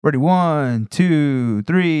Ready? 1, 2,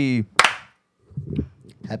 3.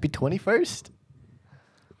 Happy 21st.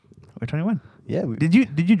 We're 21. Yeah. Did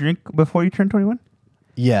you drink before you turned 21?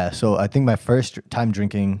 Yeah. So I think my first time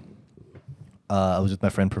drinking, I was with my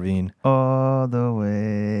friend Praveen. All the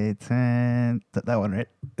way to that one, right?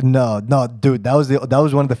 No, dude. That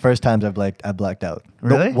was one of the first times I blacked out.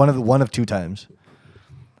 Really? One of two times.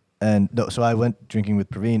 And so I went drinking with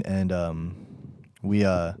Praveen, and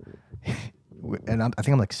I think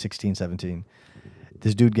I'm like 16, 17.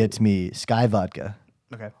 This dude gets me Sky vodka.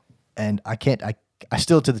 Okay. And I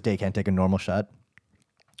still to this day can't take a normal shot.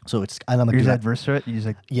 So and I'm like, You're just dude, adverse to it? You just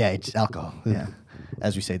like... yeah, it's alcohol. Yeah.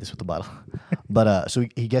 As we say this with the bottle. But so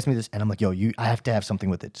he gets me this, and I'm like, yo, I have to have something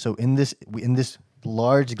with it. So in this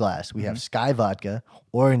large glass, we have Sky vodka,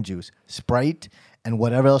 orange juice, Sprite, and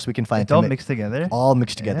whatever else we can find. It's all mixed together? All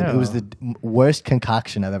mixed together. It was the worst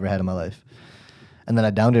concoction I've ever had in my life. And then I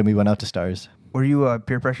downed it, and we went out to Stars. Were you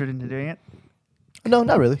peer pressured into doing it? No,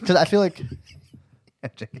 not really. Because I feel like...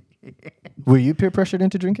 Were you peer pressured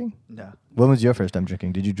into drinking? No. When was your first time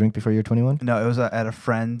drinking? Did you drink before you were 21? No, it was at a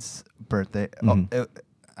friend's birthday. Mhm.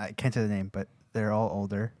 I can't say the name, but they're all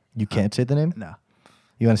older. You can't say the name? No.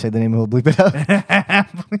 You want to say the name and we'll bleep it out?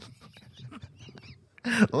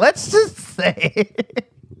 Let's just say.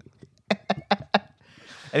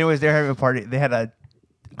 Anyways, they're having a party. They had a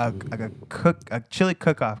chili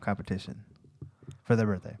cook-off competition for their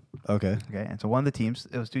birthday. Okay. Okay, and so one of the teams,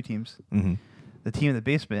 it was two teams. Mm-hmm. The team in the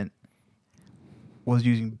basement was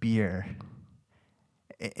using beer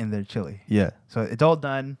in their chili. Yeah. So it's all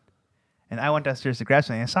done, and I went downstairs to grab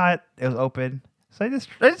something. I saw it; it was open, so I just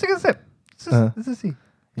took a sip. This is see.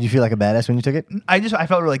 Did you feel like a badass when you took it? I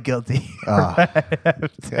felt really guilty.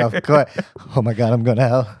 Of course. Oh my God, I'm going to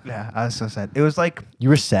hell. Yeah, I was so sad. It was like You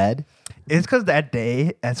were sad? it's because that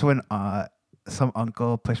day. That's when some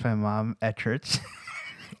uncle pushed my mom at church.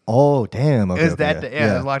 Oh, damn. Okay, It was okay, that day.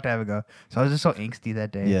 Yeah, it was a long time ago. So I was just so angsty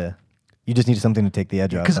that day. Yeah. You just needed something to take the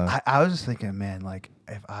edge off. Because Huh? I was just thinking, man, like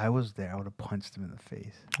if I was there, I would have punched him in the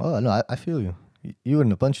face. Oh, no, I feel you. You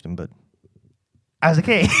wouldn't have punched him, but... I was like,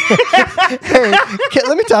 hey. Hey,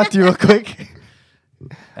 let me talk to you real quick.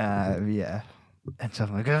 Yeah. And so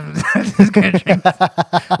I'm like, I'm just going to drink.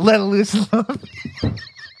 Let it loose a little bit.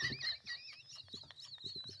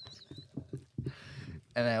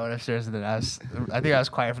 And then I went upstairs, and then I think I was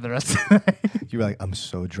quiet for the rest of the night. You were like, I'm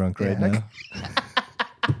so drunk right Yeah. now.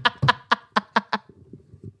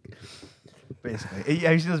 Basically.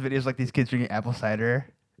 Have you seen those videos like these kids drinking apple cider?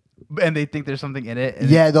 And they think there's something in it. And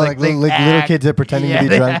Yeah, they're like little kids are pretending to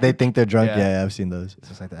be drunk. They think they're drunk. Yeah. Yeah, I've seen those. It's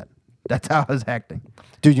just like that. That's how I was acting.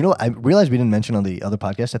 Dude, you know what? I realized we didn't mention on the other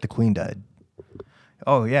podcast that the Queen died.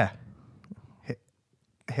 Oh, yeah.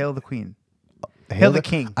 Hail the Queen. Hail the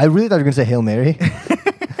King. I really thought you were going to say Hail Mary.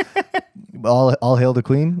 all hail the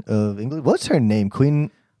Queen of England. What's her name?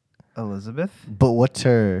 Queen Elizabeth? But what's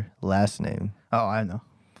her last name? Oh, I know.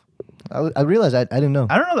 I realized I didn't know.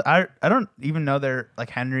 I don't know. I don't even know their like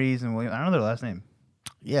Henry's and William. I don't know their last name.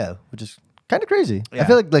 Yeah, which is kind of crazy. Yeah. I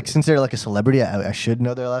feel like since they're like a celebrity, I should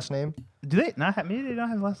know their last name. Do they not have? Maybe they don't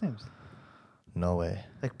have last names. No way.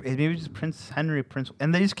 Like maybe just Prince Henry,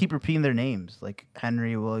 and they just keep repeating their names, like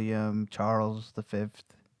Henry, William, Charles V.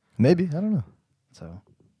 Maybe, I don't know. So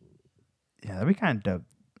yeah, that'd be kind of dope.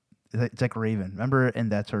 It's like Raven. Remember in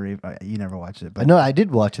That's So Raven? You never watched it, but No, I did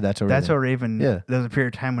watch it. That's So Raven. That's So Raven. Yeah. There was a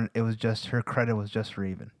period of time when it was just her credit was just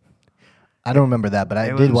Raven, I don't remember that, but I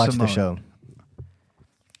It did was watch Simone. the show.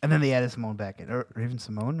 and then they added Simone back in. Or Raven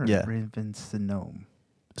Simone or Yeah. Raven Sinome.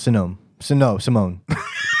 Simone.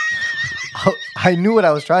 I knew what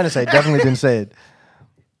I was trying to say. Definitely didn't say it.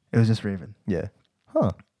 It was just Raven. Yeah.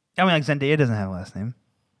 Huh. I mean, like Zendaya doesn't have a last name.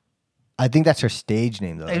 I think that's her stage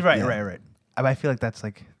name, though. Right. Yeah. I feel like that's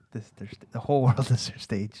like the whole world is their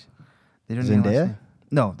stage. They don't need a last Zendaya? name.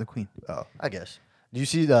 No, the Queen. Oh, I guess. Do you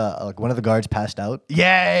see the one of the guards passed out?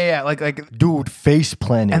 Yeah. Like, Dude, face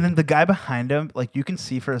planted. and then the guy behind him, like you can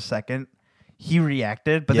see for a second, he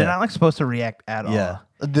reacted, but they're Yeah. not like supposed to react at all. yeah,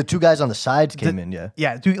 the two guys on the sides came in. Yeah.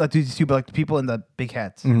 Yeah, these two, but like the people in the big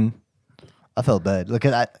hats. Mm-hmm. I felt bad. Look,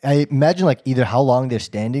 I imagine like either how long they're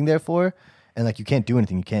standing there for, and like you can't do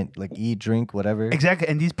anything. You can't like eat, drink, whatever. Exactly,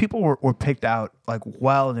 and these people were picked out like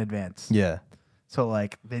well in advance. Yeah. So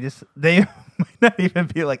like they might not even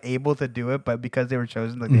be like able to do it, but because they were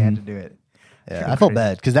chosen, like they had to do it. Yeah, Pretty I felt crazy.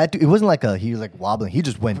 bad because that dude, it wasn't like he was like wobbling. He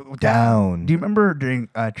just went down. Do you remember during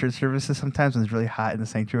church services sometimes when it's really hot in the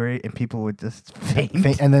sanctuary and people would just faint?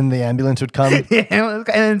 And then the ambulance would come. Yeah, and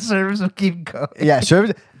then service would keep going. Yeah, sure.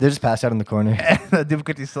 They just passed out in the corner. And the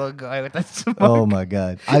difficulty still going with that smoke. Oh my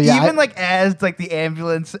god. Even like as like the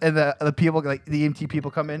ambulance and the people like the EMT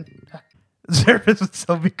people come in, service would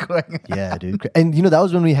still be going on. Yeah, dude. And that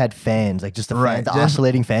was when we had fans, like just the Right, the just-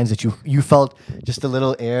 oscillating fans that you felt just a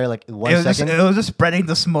little air, like one second. It was just spreading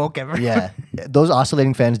the smoke everywhere. Yeah, those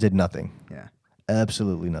oscillating fans did nothing. Yeah.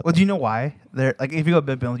 Absolutely nothing. Well, do you know why? They're like, if you go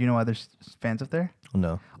to Bill, do you know why there's fans up there?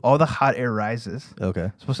 No. All the hot air rises. Okay.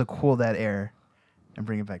 It's supposed to cool that air and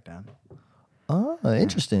bring it back down. Oh,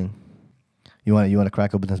 interesting. You want to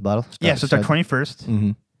crack open this bottle? Yeah, so it's our 21st.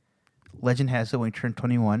 Mm-hmm. Legend has it when you turn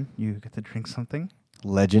 21, you get to drink something.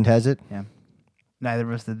 Legend has it. Yeah. Neither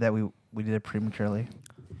of us did that. We did it prematurely.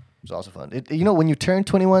 It was also fun. When you turn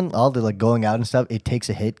 21, all the like going out and stuff, it takes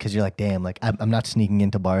a hit because you're like, damn, like I'm not sneaking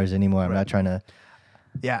into bars anymore. I'm Right. not trying to.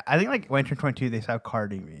 Yeah, I think like when I turn 22, they start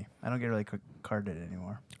carding me. I don't get really carded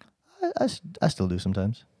anymore. I still do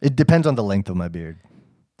sometimes. It depends on the length of my beard.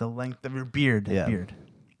 The length of your beard. Yeah. Beard.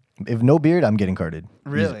 If no beard, I'm getting carded.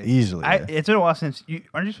 Really? Easily. Yeah. It's been a while since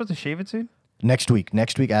aren't you supposed to shave it soon? Next week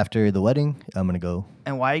after the wedding, I'm gonna go.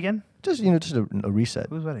 And why again? Just a reset.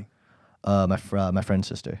 Whose wedding? My friend's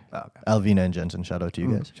sister, Oh, okay. Alvina and Jensen. Shout out to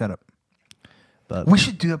you Ooh, guys. shut up. But We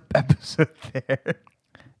should do an episode there.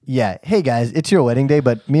 yeah, hey guys, it's your wedding day,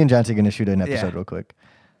 but me and Johnson are gonna shoot an episode Yeah. real quick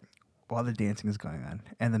While the dancing is going on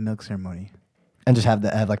and the milk ceremony. and just have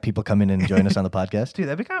like people come in and join us on the podcast. Dude,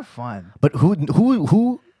 that'd be kind of fun. But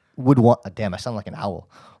who would want? Damn, I sound like an owl.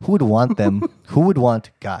 Who would want them? Who would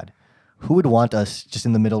want God? Who would want us just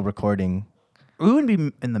in the middle recording? We wouldn't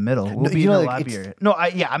be in the middle. We'll No, be you in know, the like, lobby it's- area. No,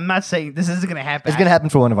 I'm not saying this isn't gonna happen. It's gonna happen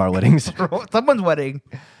for one of our weddings. Someone's wedding.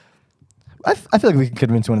 I feel like we can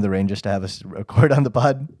convince one of the Rangers to have us record on the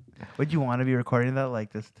pod. Would you want to be recording that?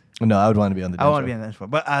 Like this? No, I would want to be on the. I dance want to be show. in this one,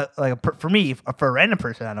 but like for me, for a random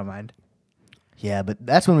person, I don't mind. Yeah, but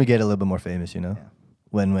that's when we get a little bit more famous, you know. Yeah.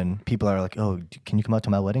 When people are like, "Oh, can you come out to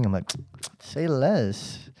my wedding?" I'm like, "Say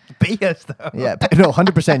less." Pay us though. Yeah, no,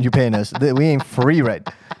 100%. You paying us? We ain't free, right?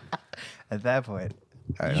 At that point,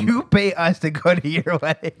 All right, you pay us to go to your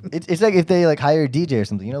wedding. It's like if they like hire a DJ or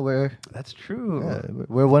something. You know, That's true.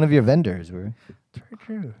 we're one of your vendors. We're That's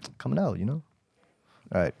very true. coming out. You know.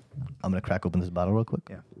 All right, I'm gonna crack open this bottle real quick.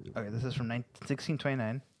 Yeah. Okay, this is from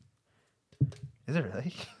 1629. Is it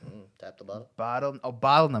really? Tap the bottle.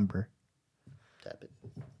 Bottle number. Tap it.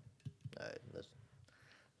 All right,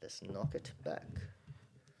 let's knock it back.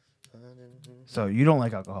 So you don't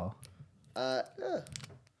like alcohol? Yeah.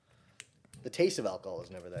 The taste of alcohol is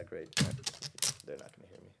never that great. They're not gonna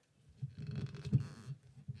hear me.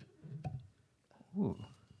 Ooh.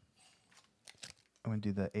 I'm gonna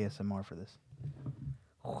do the ASMR for this.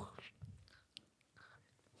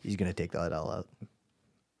 He's gonna take that all out.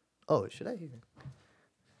 Oh, should I?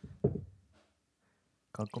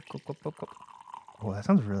 Gulp, gulp, gulp, gulp, gulp, gulp. Oh, that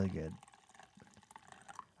sounds really good.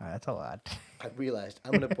 All right, that's a lot. I realized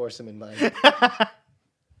I'm gonna pour some in mine.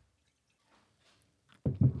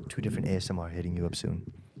 2 different ASMR hitting you up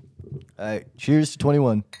soon. All right, cheers to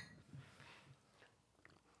 21.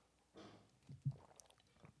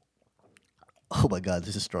 Oh my God,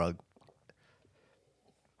 this is strong.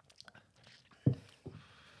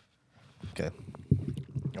 Okay,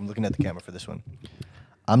 I'm looking at the camera for this one.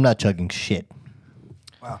 I'm not chugging shit.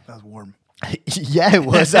 Wow, that was warm. Yeah, it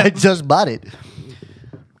was. I just bought it.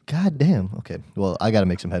 God damn. Okay. Well, I got to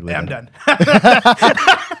make some headway. Yeah, I'm then. done.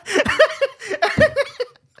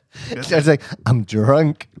 It's like, I'm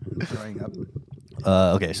drunk. Throwing up.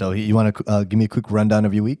 Okay, so you want to give me a quick rundown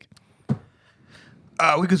of your week?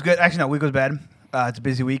 Week was good. Actually, no, week was bad. It's a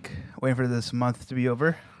busy week. Waiting for this month to be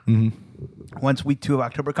over. Mm-hmm. Once week 2 of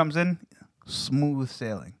October comes in, smooth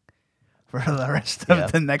sailing for the rest of Yeah.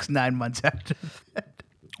 the next 9 months after that.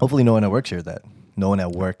 Hopefully no one at work hears that. No one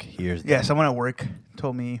at work hears that. Yeah, someone at work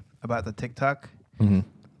told me about the TikTok. Mm-hmm.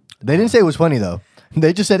 They didn't say it was funny, though.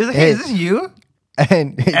 They just said, They're like, hey, hey, is this you?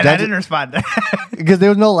 and And I didn't respond. because there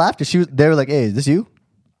was no laughter. They were like, hey, is this you?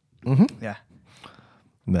 Mm-hmm. Yeah.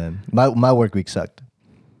 Man, my work week sucked.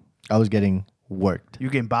 I was getting worked. You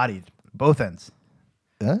getting bodied. Both ends.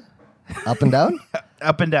 Huh? Up and down?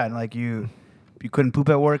 Up and down. Like you couldn't poop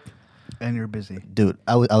at work and you're busy. Dude,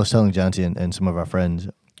 I was telling Jonty and some of our friends,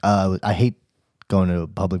 I hate going to a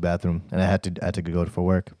public bathroom, and I had to go for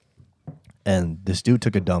work. And this dude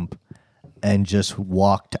took a dump and just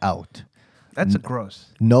walked out. That's gross.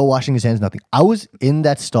 No washing his hands, nothing. I was in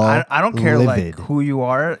that stall. I don't care livid. like who you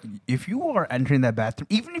are. If you are entering that bathroom,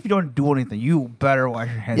 even if you don't do anything, you better wash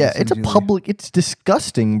your hands. Yeah, as soon it's a as you leave. public. It's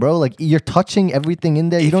disgusting, bro. Like you're touching everything in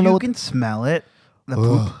there. If You don't know. can smell it. The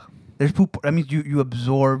poop. There's poop. That means you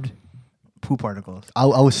absorbed poop particles. I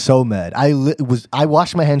was so mad. I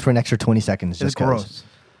washed my hands for an extra 20 seconds. It's Just 'cause. gross.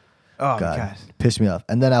 Oh God, my gosh. pissed me off.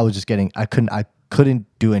 And then I was just I couldn't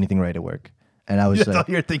do anything right at work. and I was That's like,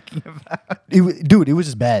 all you're thinking about. dude, it was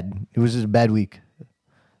just bad. It was just a bad week.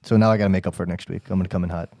 So now I gotta make up for it next week. I'm gonna come in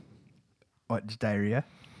hot. What? Just diarrhea?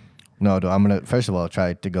 No, I'm gonna first of all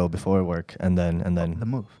try to go before work, and then The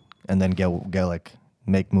move. get like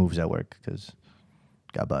make moves at work because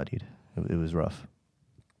got bodied. It was rough.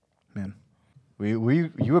 Man. You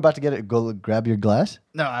were about to go grab your glass?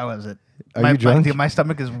 No, I wasn't. Are you drunk? My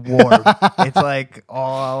stomach is warm. It's like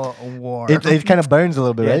all warm. It kind of burns a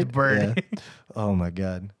little bit, Yeah, right? it's burning. Yeah. Oh my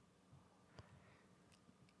god.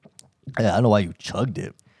 Yeah, I don't know why you chugged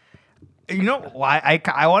it. You know why?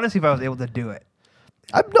 I want to see if I was able to do it.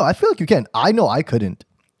 I feel like you can. I know I couldn't,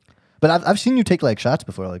 but I've seen you take like shots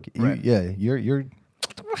before. Like, Right. you're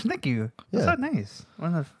Thank you. Yeah. That's so nice.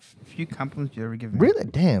 One of the few compliments you ever give me. really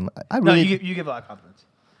damn. I No, really. you give a lot of compliments.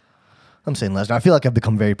 I'm saying Lesnar. I feel like I've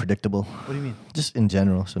become very predictable, What do you mean? just in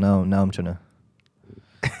general. So now I'm trying to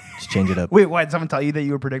just change it up. Wait, what? Did someone tell you that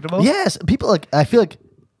you were predictable? Yes, people like. I feel like,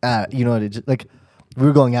 you know, it's like we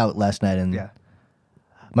were going out last night, and Yeah.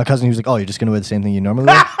 my cousin he was like, "Oh, you're just gonna wear the same thing you normally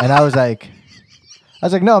wear," and I was like,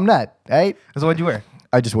 "No, I'm not. Right? So what'd you wear?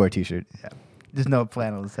 I just wore a t-shirt." Yeah. Just no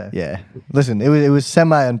flannel to say. Yeah. Listen, it was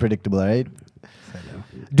semi unpredictable, all right?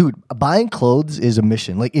 Dude, buying clothes is a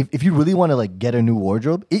mission. Like if you really want to like get a new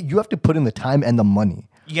wardrobe, you have to put in the time and the money.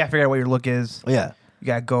 You gotta figure out what your look is. Yeah. You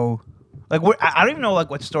gotta go. Like I don't even know like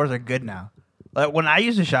what stores are good now. Like when I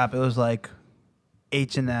used to shop, it was like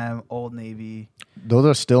H&M, Old Navy. Those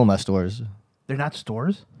are still my stores. They're not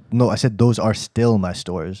stores. No, I said those are still my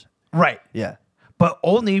stores. Right. Yeah. But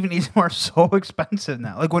Old Navy and H&M are so expensive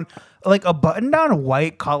now. Like a button-down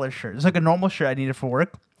white collar shirt. It's like a normal shirt I needed for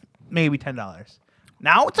work, maybe $10.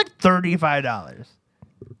 Now it's like $35.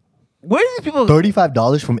 Where do these people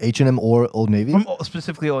 $35 from H&M or Old Navy? from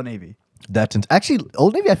specifically Old Navy? Actually,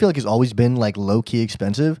 Old Navy I feel like has always been like low key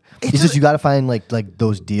expensive. It's just just- you got to find like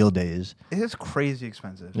those deal days. It is crazy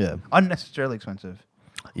expensive. Yeah. Unnecessarily expensive.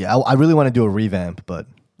 Yeah, I really want to do a revamp, but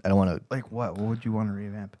I don't want to. Like what? What would you want to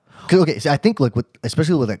revamp? Okay, so I think like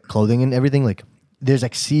especially with like clothing and everything, like there's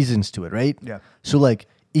like seasons to it, right? Yeah. So like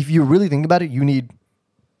if you really think about it, you need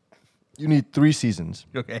 3 seasons.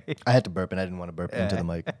 Okay. I had to burp and I didn't want to burp into the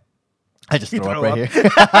mic. I just You throw up throw right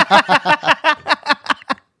here.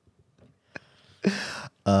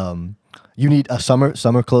 You need a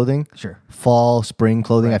summer clothing. Sure. Fall, spring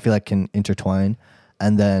clothing. I feel like can intertwine,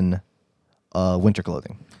 and then winter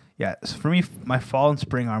clothing. Yeah. So for me, my fall and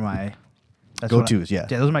spring are my Go-tos, yeah.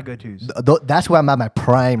 Yeah, those are my go-tos. That's where I'm at my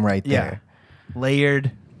prime right Yeah. there.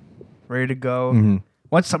 Layered, ready to go.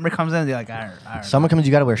 Once summer comes in, they're like, I don't Summer comes,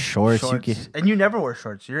 you gotta wear shorts. shorts. And you never wear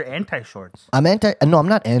shorts. You're anti-shorts. I'm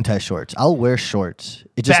not anti-shorts. I'll wear shorts.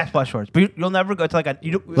 It just Basketball shorts. But you'll never go to like a...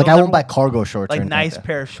 you'll like I never won't buy wear, cargo shorts. or like anything nice that.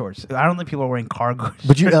 pair of shorts. I don't think people are wearing cargo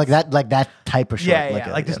But you shorts. like that type of short.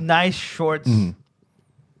 Yeah. Like just nice shorts. You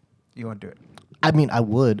won't do it. I mean, I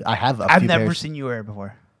would. I have. I've few never pairs. seen you wear it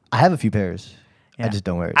before. I have a few pairs. I Yeah. just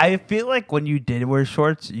don't wear it. I feel like when you did wear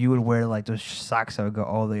shorts, you would wear like those socks that would go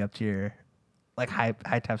all the way up to your... like high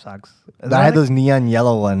top socks. I had those neon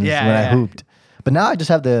yellow ones Yeah, when I yeah. hooped. But now I just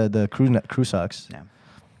have the crew socks. Yeah.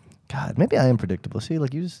 God, maybe I am predictable. See,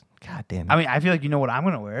 like you just. God damn it. I mean, I feel like you know what I'm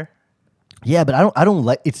gonna wear. Yeah, but I don't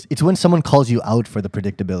like it's when someone calls you out for the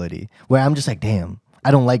predictability where I'm just like, damn,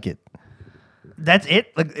 I don't like it. That's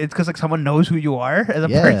it. Like it's because like someone knows who you are as a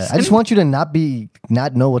Yeah, person. I just want you to not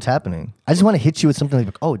know what's happening. I just want to hit you with something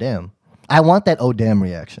like, oh damn. I want that oh damn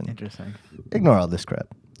reaction. Interesting. Ignore all this crap.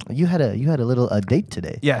 You had a little date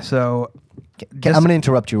today. Yeah. So I'm gonna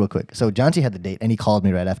interrupt you real quick. So John C had the date, and he called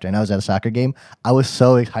me right after, and I was at a soccer game. I was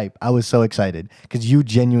so hyped. I was so excited because you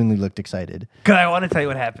genuinely looked excited. cause I want to tell you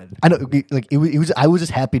what happened. I know, like it was. I was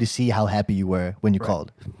just happy to see how happy you were when you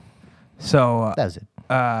called. So That was it.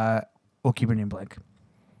 we'll keep her name blank.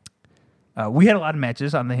 We had a lot of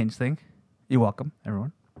matches on the Hinge thing. You're welcome,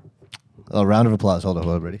 everyone. A round of applause. Hold on,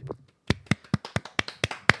 everybody.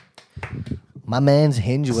 My man's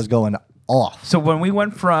Hinge was going off. So when we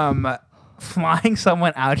went from flying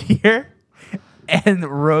someone out here and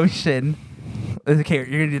Roshan was okay,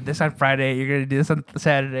 you're gonna do this on Friday, you're gonna do this on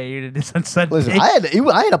Saturday, you're gonna do this on Sunday. Listen, I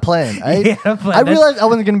had a plan. Right? You had a plan. I realized I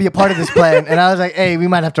wasn't going to be a part of this plan, and I was like, "Hey, we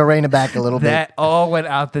might have to rein it back a little that all went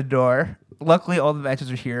out the door. Luckily, all the matches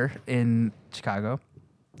are here in Chicago.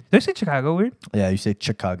 Did I say Chicago weird? bit." Yeah, you say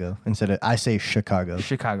Chicago instead of I say Chicago.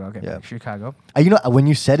 Chicago, okay. Yeah. Chicago. You know, when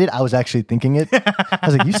you said it, I was actually thinking it. I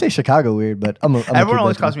was like, "You say Chicago weird," but Everyone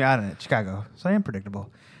always calls me out on it. Chicago. So I am predictable.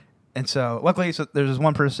 And so luckily, so there's this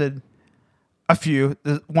one person,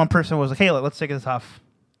 one person was like, hey, let's take this off.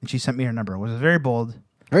 And she sent me her number. It was very bold.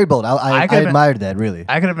 very bold. I could've been- admired that really.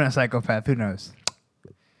 I could have been a psychopath. Who knows?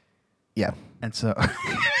 Yeah, And so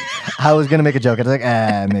I was gonna make a joke. I was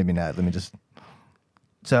like, maybe not. Let me just.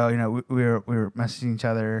 So we were messaging each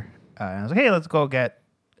other, and I was like, hey, let's go get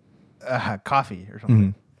coffee or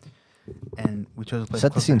something. And we chose a place. Set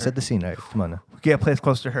the close to scene. her. Set the scene. All right, come on now. We get a place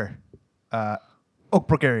close to her, Oak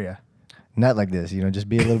Brook area. Not like this. Just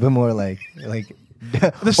be a little bit more like.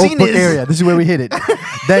 The scene Oak Brook is area. This is where we hit it.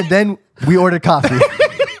 then we ordered coffee.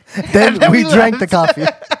 then then we we drank the left. coffee.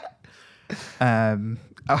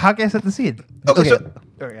 How can I set the scene? Okay.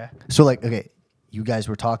 Yeah. So okay, you guys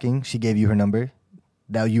were talking. She gave you her number.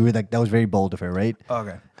 Now you were that was very bold of her, right?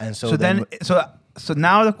 Okay. And So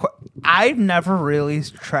now I've never really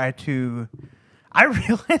tried to. I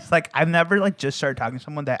realized I've never just started talking to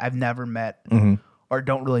someone that I've never met or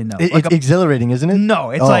don't really know. it's exhilarating, isn't it?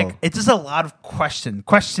 No, it's Oh. it's just a lot of question,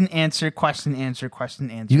 answer, question, answer,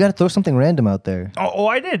 question, answer. You got to throw something random out there. Oh,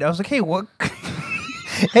 I did. I was like, hey, what?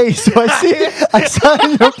 Hey, so I saw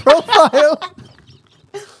in your profile.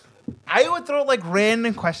 I would throw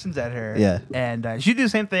random questions at her. Yeah. And she'd do the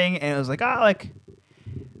same thing, and it was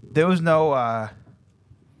there was no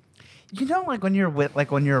when you're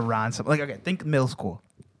when you're around something okay, think middle school,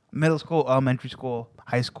 elementary school,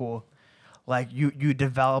 high school, you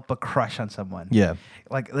develop a crush on someone. Yeah.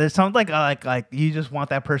 There's something like you just want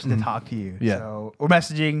that person to talk to you. Yeah. So we're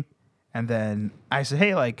messaging, and then I said,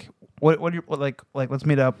 hey, what are you let's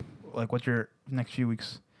meet up. What's your next few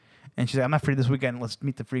weeks? And she's like, I'm not free this weekend. Let's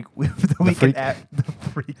meet the freak the weekend freak? the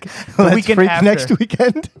freak. The Let's weekend freak after. next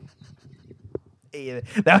weekend. Yeah,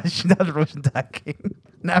 that was Russian talking.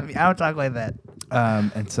 Not me. I don't talk like that.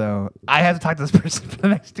 And so I have to talk to this person for the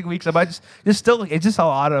next 2 weeks. About just still it's just a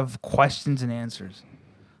lot of questions and answers.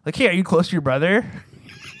 Hey, are you close to your brother?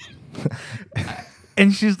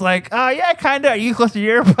 And she's like, yeah, kinda. Are you close to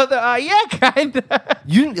your brother? Yeah, kinda.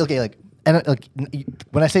 You didn't and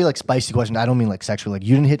when I say spicy questions, I don't mean sexual.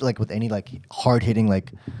 You didn't hit with any hard hitting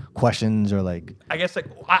questions or I guess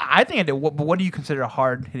I think I did. But what do you consider a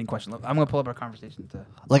hard hitting question? I'm gonna pull up our conversation to.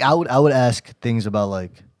 I would ask things about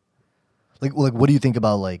what do you think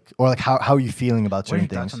about or how are you feeling about What are certain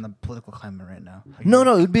your thoughts things? on the political climate right now? No,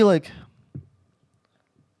 it would be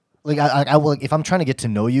I will if I'm trying to get to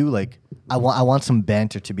know you, I want some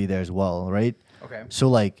banter to be there as well, right? Okay.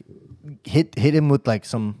 So hit him with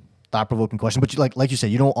some thought provoking question, but like you said,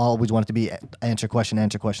 you don't always want it to be answer question.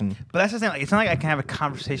 But that's the thing. It's not I can have a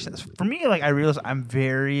conversation. For me, I realize I'm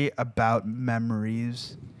very about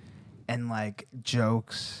memories and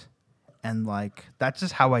jokes, and that's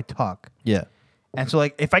just how I talk. Yeah. And so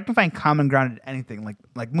if I can find common ground in anything,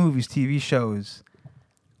 like movies, TV shows,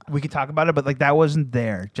 we could talk about it. But that wasn't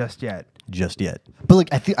there just yet. Just yet. But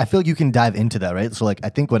I feel like you can dive into that, right? So I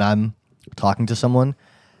think when I'm talking to someone,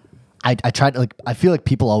 I try to I feel like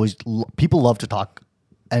people love to talk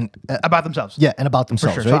and About themselves. yeah, and about For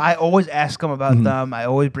themselves, sure. right? So I always ask them about them. I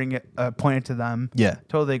always bring it, point it to them. Yeah.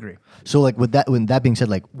 Totally agree. So with that being said,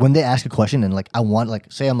 when they ask a question and I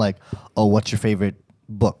want say I'm oh, what's your favorite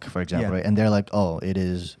book, for example, Yeah. right? And they're oh, it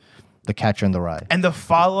is The Catcher in the Rye. And the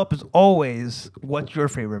follow up is always, what's your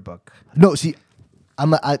favorite book? No, see,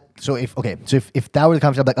 so if that were the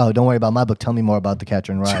conversation, I'm oh, don't worry about my book. Tell me more about The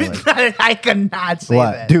Catcher in the Rye. I cannot say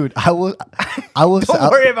What, that. dude? I will.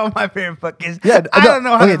 Don't worry about my favorite book. Yeah, I don't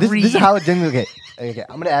know how okay, to read. This is how it genuinely. Okay.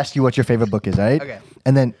 I'm gonna ask you what your favorite book is, all right? Okay.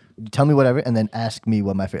 And then you tell me whatever, and then ask me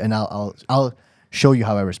what my favorite, and I'll show you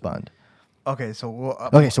how I respond. Okay, so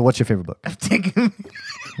Okay, so what's your favorite book? I'm thinking.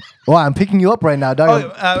 Well, I'm picking you up right now,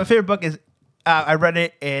 dog. My favorite book is I read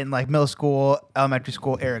it in middle school, elementary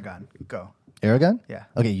school. Aragon. Go. Aragon? Yeah.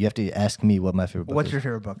 Okay, you have to ask me what my favorite book What's is. your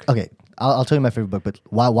favorite book? Okay, I'll tell you my favorite book, but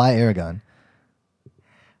why Aragon?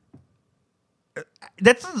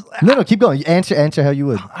 That's No, keep going. Answer how you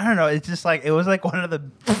would. I don't know. It's just it was one of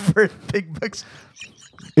the first big books.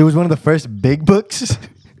 It was one of the first big books.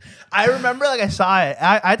 I remember I saw it.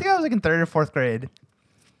 I think I was in 3rd or 4th grade.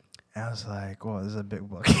 And I was like, "Whoa, this is a big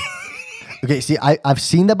book." Okay, see, I've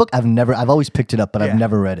seen that book. I've always picked it up, but Yeah. I've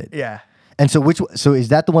never read it. Yeah. And so is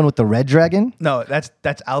that the one with the red dragon? No, that's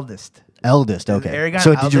Eldest. Eldest, okay. Aragon,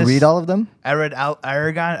 So did you Eldest. read all of them? I read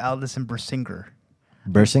Aragon, Eldest, and Bersinger.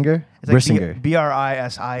 Bersinger? It's Bersinger.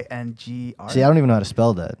 Bringsingr. See, I don't even know how to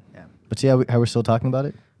spell that. Yeah. But see how we're still talking about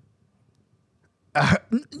it?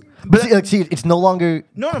 But See, it's no longer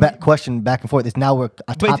No, question back and forth. It's now a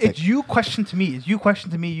but topic. it's you question to me. It's you question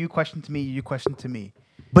to me. You question to me. You question to me.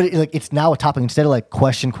 But it's now a topic instead of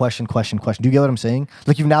question. Do you get what I'm saying?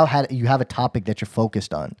 You have a topic that you're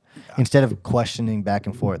focused on instead of questioning back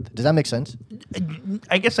and forth. Does that make sense?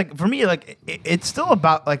 I guess for me, it's still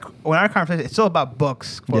about when our conversation. It's still about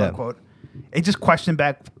books, quote Yeah. unquote. It's just question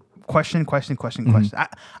question.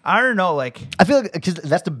 I don't know, like I feel like because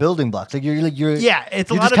that's the building blocks. Like you're yeah,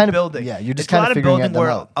 it's a you're lot just of kind of- building. yeah, you're just It's a kind of lot figuring building them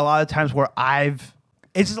where out. a lot of times where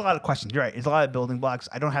it's just a lot of questions. You're right. It's a lot of building blocks.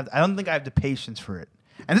 I don't think I have the patience for it.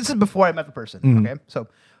 And this is before I met the person. Mm-hmm. Okay, so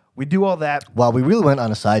we do all that. Wow, we really went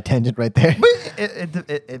on a side tangent right there. But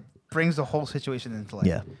it brings the whole situation into light.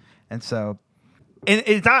 Yeah. And so, and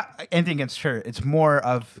it's not anything against her. It's more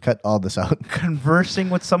of Cut all this out. conversing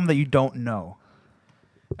with someone that you don't know.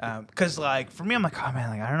 Because like for me, I'm like, oh man,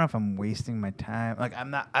 like I don't know if I'm wasting my time. Like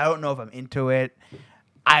I don't know if I'm into it.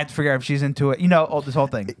 I have to figure out if she's into it. You know, this whole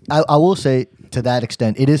thing. I will say to that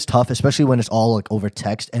extent, it is tough, especially when it's all like over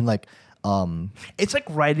text and like. It's like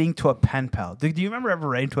writing to a pen pal. Do you remember ever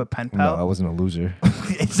writing to a pen pal? wasn't a loser.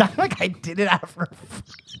 It's not like I did it after.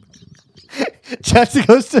 Chelsea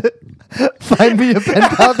goes to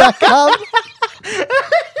findmeapenpal.com.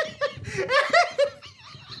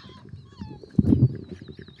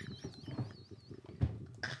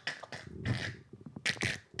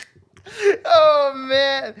 Oh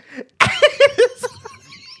man.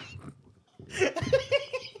 I'm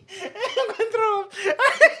gonna throw up.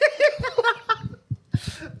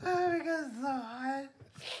 Oh my god, it's so hot.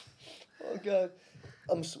 Oh god,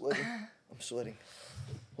 I'm sweating.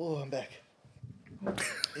 Oh, I'm back.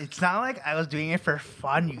 It's not like I was doing it for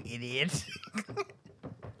fun, you idiot.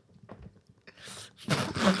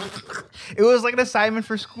 It was like an assignment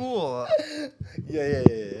for school. Yeah.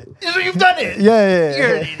 So you've done it. Yeah.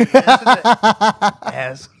 You're an idiot.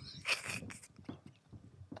 Yes.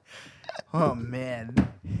 Oh man,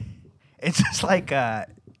 it's just like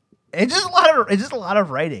it's just a lot of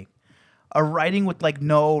writing, writing with like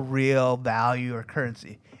no real value or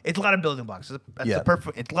currency. It's a lot of building blocks.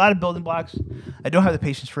 It's a lot of building blocks. I don't have the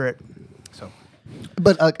patience for it. So,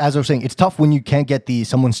 But as I was saying, it's tough when you can't get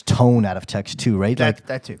someone's tone out of text too, right?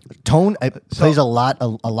 that too. Tone plays a lot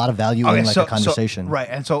of value in like a conversation. right,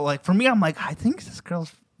 and so like for me, I'm like, I think this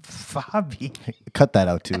girl's Fabi. Cut that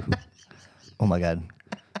out too. Oh my god.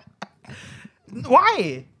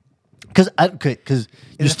 Why? Because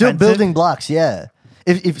you're still offensive? building blocks. Yeah.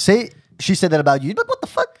 If say she said that about you, you'd be like, what the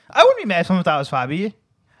fuck? I wouldn't be mad if someone thought it was Fabi.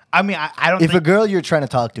 I mean, I don't. If think, a girl you're trying to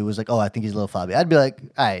talk to was like, oh, I think he's a little Fabi, I'd be like,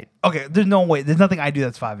 all right. okay, there's no way. There's nothing I do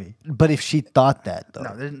that's Fabi. But if she thought that though,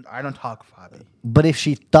 No, I don't talk Fabi. but if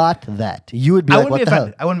she thought that, you would be I like, wouldn't what be the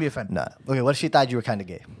offended. hell? I wouldn't be offended. Nah. Okay, what if she thought you were kind of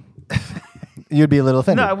gay? You'd be a little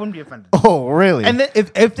offended. No, I wouldn't be offended. Oh, really? And then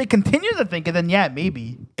if they continue to think it, then yeah,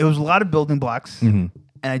 maybe. It was a lot of building blocks, and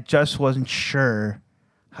I just wasn't sure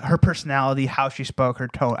her personality, how she spoke, her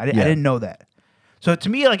tone. I didn't know that. So to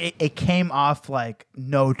me, like it came off like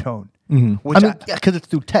no tone. Which I mean, because it's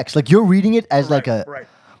through text. Like you're reading it as like a right.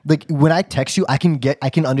 like when I text you, I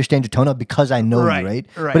can understand your tone up because I know you, right?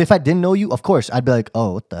 Right. But if I didn't know you, of course, I'd be like,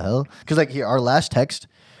 oh, what the hell? Because like here, our last text,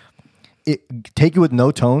 take it with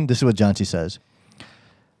no tone. This is what John C says. I'm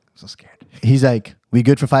so scared. He's like, we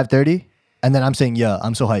good for 5:30? And then I'm saying, yeah,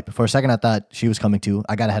 I'm so hyped. For a second, I thought she was coming too.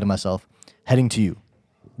 I got ahead of myself. Heading to you.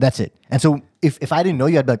 That's it. And so if I didn't know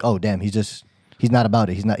you, I'd be like, oh, damn, he's not about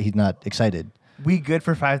it. He's not excited. We good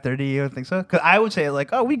for 5:30? You don't think so? Because I would say like,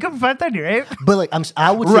 oh, we good for 5:30, right? But like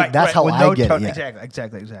I would say that's how with I get it. Yeah.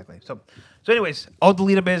 Exactly. So anyways, all the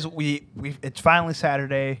lead up is we it's finally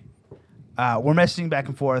Saturday. We're messaging back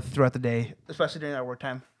and forth throughout the day, especially during our work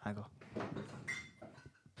time. I go.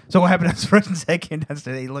 So what happened is the person said came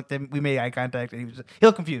downstairs. He looked at me, we made eye contact, and he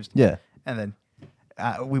looked confused. Yeah. And then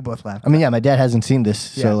we both laughed. I mean, yeah, my dad hasn't seen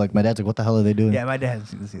this, Yeah. so like my dad's like, what the hell are they doing? Yeah, my dad hasn't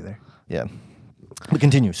seen this either. Yeah. But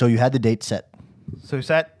continue. So you had the date set. So we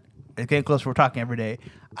sat. It's getting closer. We're talking every day.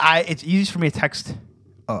 It's easy for me to text.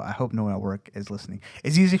 Oh, I hope no one at work is listening.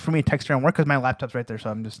 It's easy for me to text her on work because my laptop's right there, so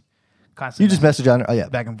I'm just constantly. You just message on her. Oh yeah.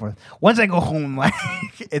 back and forth. Once I go home, like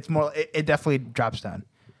it's more. It definitely drops down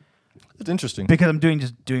It's interesting. because I'm doing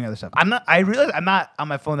other stuff. I realize I'm not on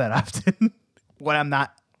my phone that often when I'm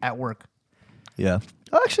not at work. Yeah.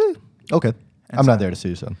 Oh, actually, okay. I'm not there to see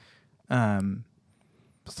you, so.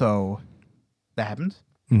 So that happens.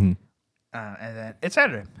 Mm-hmm. And then it's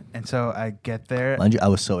Saturday, and so I get there. Mind you, I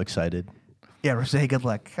was so excited. Yeah, Rose, good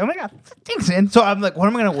luck. Oh my god, thanks, man. So I'm like, what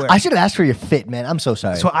am I gonna wear? I should have asked for your fit, man. I'm so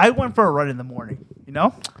sorry. So I went for a run in the morning. You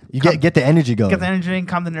know, you get the energy going. get the energy,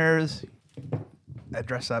 calm the nerves. I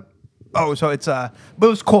dress up. Oh, so it's but it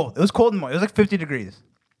was cold. It was cold in the morning. It was like 50 degrees.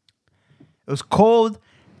 It was cold,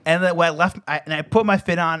 and then when I left, I put my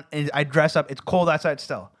fit on and I dress up. It's cold outside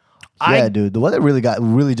still. Yeah, dude. The weather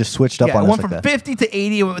really just switched up Yeah, on it us went like from that. 50 to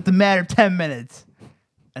 80 with the matter of 10 minutes.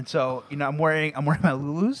 And so, I'm wearing my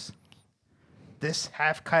Lulus, this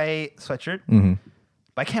half kite sweatshirt, Mm-hmm.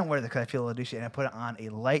 but I can't wear it because I feel a little douchey, and I put it on a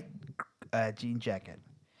light jean jacket.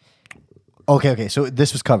 Okay. So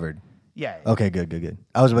this was covered. Yeah. Okay, good.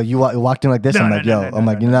 I was like, you walked in like this. No, I'm no, like, no, yo. no, I'm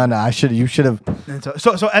no, like, no, no. You should have. And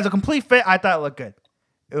so as a complete fit, I thought it looked good.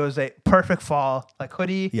 It was a perfect fall, like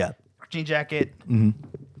hoodie, Yeah. jean jacket.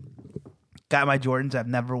 Got my Jordans I've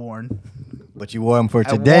never worn. But you wore them for I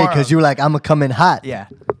today wore because 'em. you were like, I'm gonna come in hot. Yeah.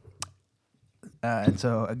 And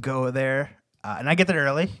so I go there, and I get there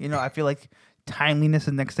early. You know, I feel like timeliness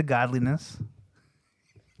is next to godliness.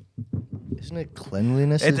 Isn't it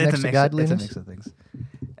cleanliness is next to godliness? It's a mix of things.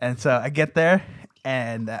 And so I get there,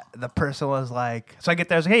 and the person was like, so I get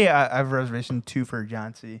there, I was like, hey, I have a reservation 2 for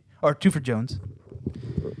or 2 for Jones.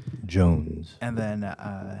 Jones. And then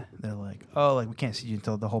they're like, oh, like we can't see you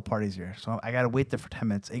until the whole party's here. So I got to wait there for 10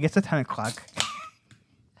 minutes. It gets to 10 o'clock.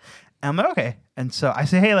 And I'm like, okay. And so I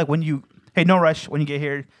say, hey, like hey, no rush. When you get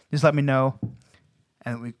here, just let me know.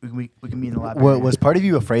 And we can meet in the lobby. Was part of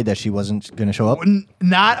you afraid that she wasn't gonna show up?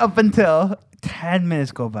 Not up until 10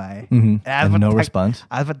 minutes go by. And I was about no to response?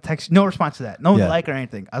 I was about to text. No response to that. No Yeah. like or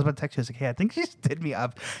anything. I was about to text you. I was like, hey, I think she just did me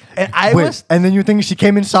up. And And then you think she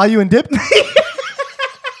came and saw you and dipped?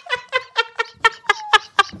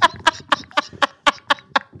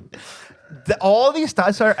 all these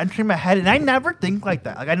thoughts are entering my head, and I never think like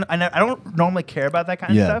that. Like I don't normally care about that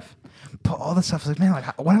kind of stuff. But all this stuff is like, man,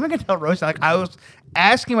 like, what am I gonna tell Roshan? Like, I was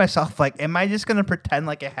asking myself, like, am I just gonna pretend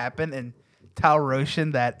like it happened and tell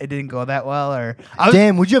Roshan that it didn't go that well? Or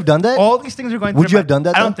Damn, would you have done that? all these things are going. Would through you have done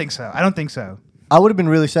that, I though? don't think so. I don't think so. I would have been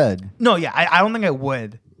really sad. No, yeah, I don't think I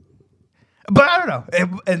would. But I don't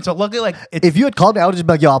know. And so luckily, like, If you had called me, I would just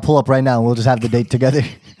be like, yo, I'll pull up right now and we'll just have the date together.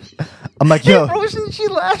 I'm like, yo, Roshan, she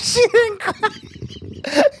laughed. She didn't cry.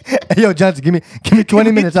 hey, yo, Johnson, give me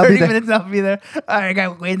 20 minutes. I'll be 30 there. minutes, I'll be there. All right, I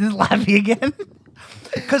gotta wait in this lobby again.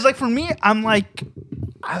 Because, like, for me, I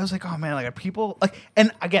was like, oh man, like, are people like?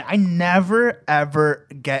 And again, I never ever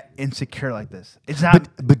get insecure like this. It's not.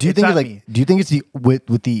 But do you think not it's me. do you think it's the with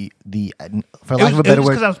the for It lack of a better was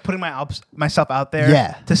word? because I was putting myself out there,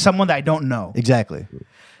 Yeah. to someone that I don't know. Exactly.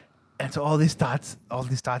 And so all these thoughts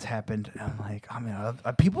happened. And I'm like, oh man,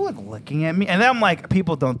 are people like looking at me? And then I'm like,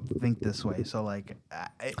 people don't think this way. So like,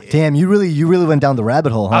 Damn, you really went down the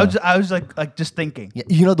rabbit hole, huh? I was like just thinking. Yeah,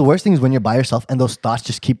 you know, the worst thing is when you're by yourself and those thoughts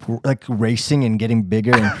just keep like racing and getting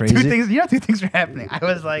bigger and crazy. Two things are happening. I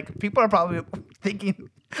was like, people are probably looking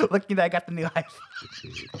that I got the new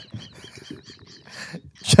iPhone.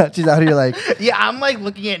 Johnson's out here like, Yeah, I'm like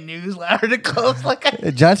looking at news articles. Like,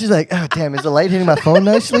 Johnson's like, oh damn, is the light hitting my phone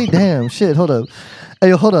nicely? Damn, shit, hold up. Hey,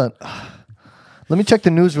 yo, hold on. Let me check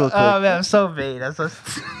the news real quick. oh man, I'm so vain. I'm so.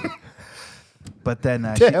 But then,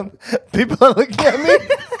 Damn, people are looking at me.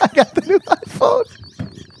 I got the new iPhone.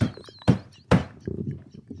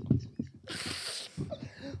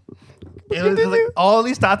 it was like all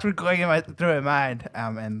these thoughts were going through my mind,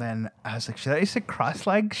 and then I was like, should I sit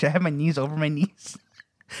cross-legged? Should I have my knees over my knees?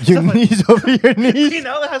 Your knees over your knees. You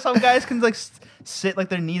know how some guys can like sit like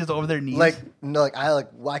their knees over their knees. I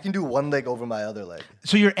can do one leg over my other leg.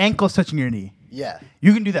 So your ankle's touching your knee. Yeah.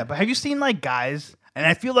 You can do that. But have you seen like guys? And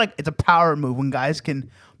I feel like it's a power move when guys can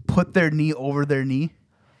put their knee over their knee.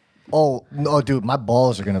 Oh no, dude, my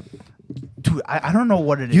balls are gonna. Dude, I don't know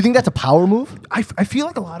what it is. Do you think that's a power move? I feel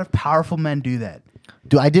like a lot of powerful men do that.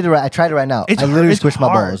 Dude, I did it. I tried it right now. It's I literally it's squished my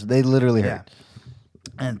hard. balls. They literally Yeah. hurt.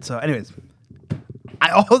 And so, anyways,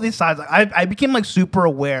 all these times, like, I became like super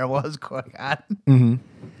aware of what was going on. Mm-hmm.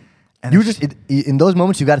 And You were just in those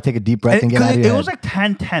moments. You got to take a deep breath and get out of your it head. was like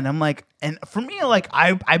 10:10. I'm like, and for me, like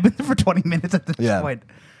I've been there for 20 minutes at this point.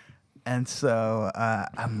 And so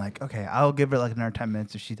I'm like, okay, I'll give her like another 10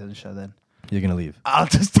 minutes if she doesn't show. Then You're gonna leave. I'll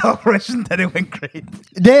just tell Russian that it went great.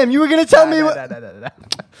 Damn, you were gonna tell me what No.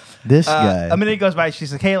 this guy. A minute goes by.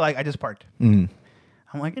 She's like, hey, like I just parked. Mhm.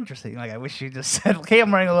 I'm like, interesting. Like I wish she just said, okay,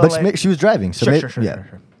 I'm running a little But late. she was driving, so Sure. yeah.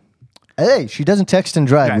 Hey, she doesn't text and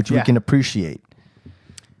drive, Drive, which we yeah. can appreciate.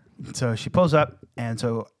 So she pulls up, and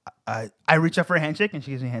so I reach out for a handshake, and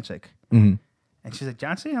she gives me a handshake. Mhm. And she's like,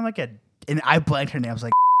 Johnson? I'm like, yeah. And I blanked her name. I was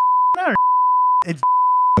like, no, it's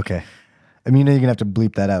Okay. I mean, you're gonna have to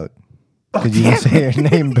bleep that out because Oh, you didn't damn say her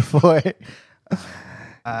name before.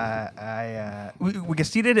 we get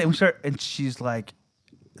seated, and we start, and she's like,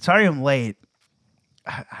 sorry I'm late.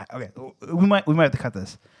 Okay, we might have to cut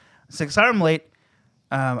this. It's like, sorry I'm late.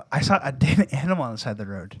 I saw a dead animal on the side of the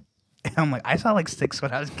road. And I'm like, I saw like 6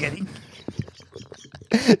 when I was getting.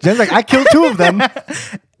 Jen's like, I killed 2 of them.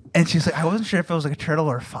 And she's like, I wasn't sure if it was like a turtle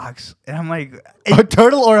or a fox. And I'm like, A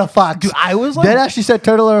turtle or a fox? Dude, I was like, That actually said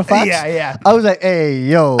turtle or a fox? Yeah. I was like, hey,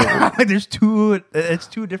 yo. like, there's two. It's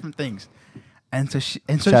 2 different things. And so Shout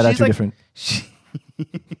she's out to like, different.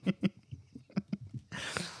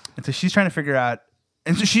 And so she's trying to figure out.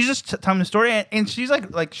 And so she's just telling the story, and she's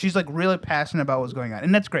she's really passionate about what's going on,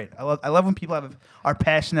 and that's great. I love when people are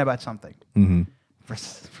passionate about something. Mm-hmm. For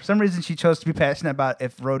some reason, she chose to be passionate about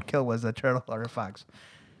if roadkill was a turtle or a fox.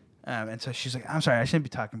 And so she's like, "I'm sorry, I shouldn't be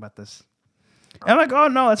talking about this." And I'm like, "Oh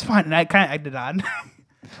no, that's fine." And I kind of egged it on.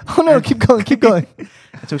 Oh no, keep going, keep going.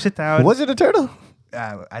 And so we sit down. Was it a turtle?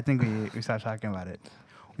 I think we started talking about it.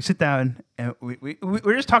 We sit down and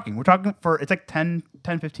we're just talking. We're talking for it's like 10,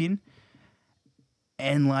 15.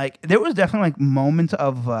 And like there was definitely like moments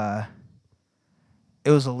of it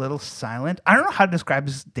was a little silent. I don't know how to describe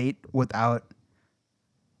this date without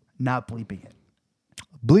not bleeping it.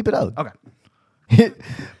 Bleep it out. Okay.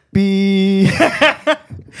 Beep.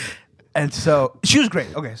 And so she was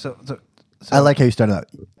great. Okay, so I like how you started out.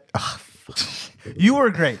 you were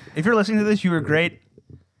great. If you're listening to this, you were great.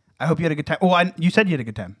 I hope you had a good time. Well, you said you had a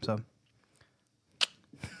good time, so.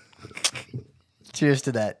 Cheers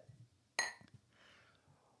to that.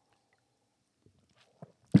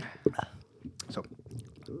 So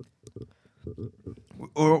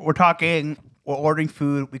we're talking. We're ordering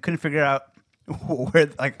food. We couldn't figure out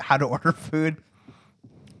how to order food,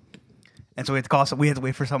 and so we had to call. We had to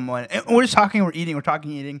wait for someone. And we're just talking. We're eating. We're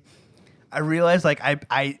talking, eating. I realized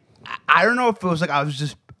I don't know if it was like I was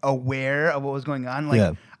just aware of what was going on. Like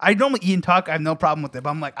Yeah. I normally eat and talk. I have no problem with it,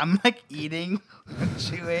 but I'm like eating,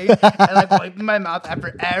 chewing, and like wiping my mouth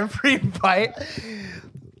after every bite.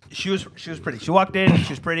 She was pretty. She walked in.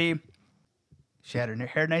 She was pretty. She had her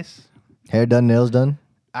hair nice. Hair done, nails done.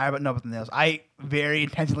 I don't know about the nails. I very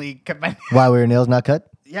intentionally cut my nails. Why were your nails not cut?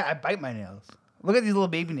 Yeah, I bite my nails. Look at these little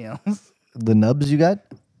baby nails. The nubs you got?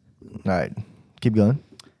 All right. Keep going.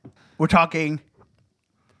 We're talking.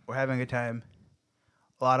 We're having a good time.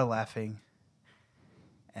 A lot of laughing.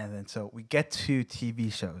 And then so we get to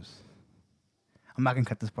TV shows. I'm not going to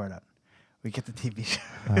cut this part out. We get to TV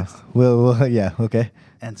shows. Well, yeah, okay.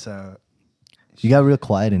 And so. You got real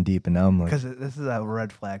quiet and deep, and now I'm like. Because this is a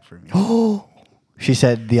red flag for me. She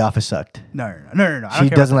said The Office sucked. No. She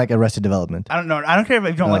doesn't like Arrested Development. I don't know. I don't care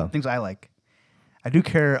if you don't like things I like. I do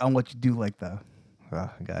care on what you do like, though. Oh,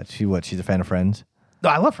 God. She's a fan of Friends? No,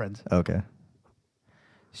 I love Friends. Okay.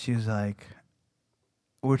 She was like,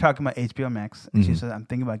 we were talking about HBO Max, and she said, I'm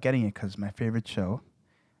thinking about getting it because my favorite show,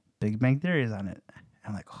 Big Bang Theory, is on it.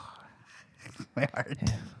 I'm like, oh, my heart.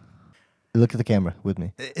 Yeah. Look at the camera with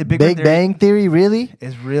me. Big Bang Theory, really?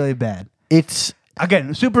 Is really bad. It's...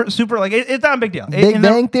 Again, super, like, it's not a big deal. Big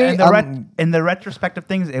Bang Theory? In the retrospective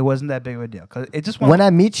things, it wasn't that big of a deal. Cause it just when I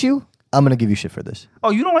meet you, I'm going to give you shit for this.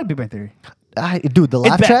 Oh, you don't like Big Bang Theory? Dude, the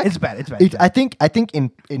laugh track... It's bad. I think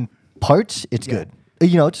in parts, it's good.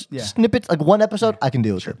 You know, it's snippets, like one episode, I can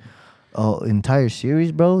deal with it. Oh, entire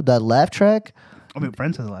series, bro? That laugh track? I mean,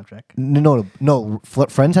 Friends has a laugh track. No.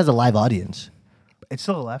 Friends has a live audience. It's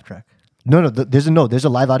still a laugh track. No. There's a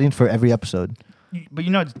live audience for every episode. But you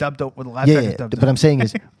know it's dubbed up with a laugh track. Yeah. But I'm saying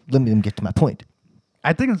is, let me get to my point.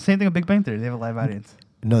 I think it's the same thing with Big Bang Theory. They have a live audience.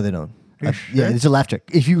 No, they don't. Are you sure? Yeah, it's a laugh track.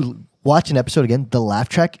 If you watch an episode again, the laugh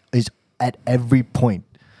track is at every point.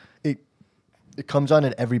 It comes on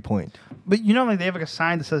at every point. But you know, like they have like a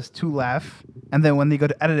sign that says to laugh, and then when they go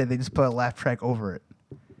to edit it, they just put a laugh track over it.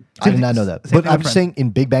 I did not know that. But I'm just saying,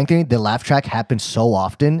 in Big Bang Theory, the laugh track happens so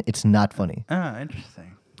often, it's not funny. Ah,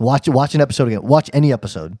 interesting. Watch an episode again. Watch any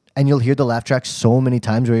episode, and you'll hear the laugh track so many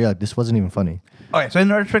times where you're like, this wasn't even funny. Okay, so in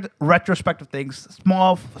the retrospective things,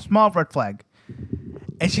 small red flag.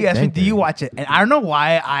 And she asked me, do you watch it? And I don't know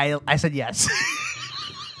why I said yes.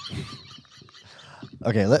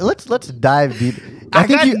 Okay, let's dive deep.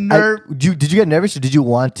 Did you get nervous, or did you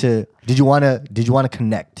want to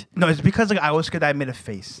connect? No, it's because like I was scared that I made a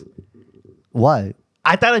face. Why?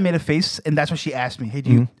 I thought I made a face, and that's what she asked me. Hey,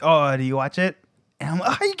 do you watch it? And I'm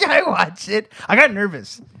like, oh, you gotta watch it. I got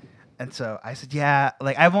nervous, and so I said, yeah.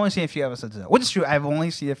 Like I've only seen a few episodes of it, which is true. I've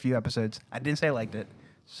only seen a few episodes. I didn't say I liked it,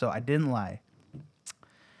 so I didn't lie.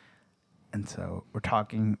 And so we're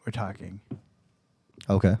talking.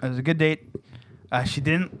 Okay. It was a good date. She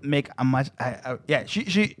didn't make a much. I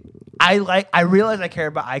realize I care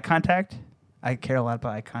about eye contact. I care a lot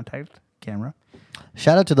about eye contact. Camera.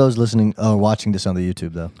 Shout out to those listening or watching this on the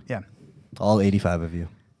YouTube though. Yeah. All 85 of you.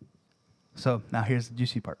 So now here's the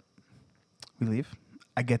juicy part. We leave.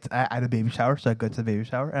 I had a baby shower, so I go to the baby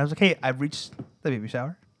shower, and I was like, "Hey, I've reached the baby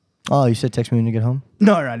shower." Oh, you said text me when you get home?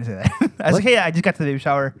 No, I didn't say that. I was like, "Hey, I just got to the baby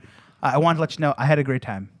shower. I wanted to let you know I had a great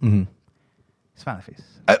time." Mm-hmm. Smiley face.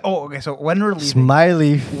 Okay. So when we're leaving,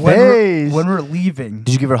 smiley face. When we're leaving,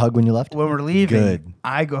 did you give her a hug when you left? When we're leaving, good.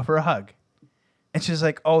 I go for a hug, and she's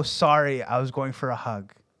like, "Oh, sorry, I was going for a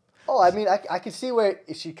hug." Oh, I mean, I can see where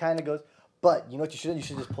she kind of goes, but you know what you should have? You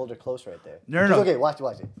should just pulled her close right there. No. Okay, watch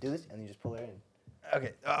it. Do this, and you just pull her in.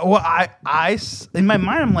 Okay. Well, in my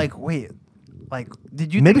mind, I'm like, wait, like,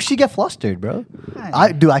 did you? Maybe she get flustered, bro.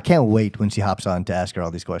 I can't wait when she hops on to ask her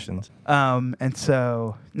all these questions. And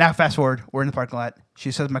so now, fast forward, we're in the parking lot. She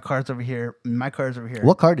says, "My car's over here. My car's over here."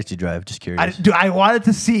 What car did you drive? Just curious. I wanted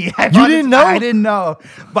to see. Didn't know? I didn't know,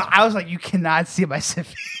 but I was like, "You cannot see my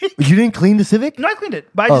Civic." You didn't clean the Civic? No, I cleaned it,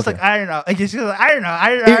 but I just Okay. like I don't know. Like, she's like, I don't know.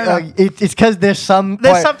 I don't know. It's because there's some.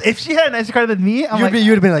 There's something. If she had a nicer car than me, I'm like,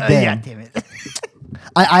 you'd have been like, yeah, damn. damn it.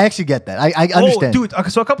 I actually get that. I understand. Oh, dude. Okay,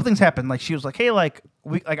 so a couple things happened. Like she was like, "Hey, like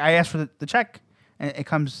I asked for the check, and it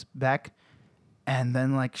comes back." And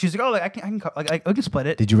then like she's like, "Oh, like I can we can split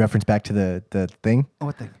it." Did you reference back to the thing?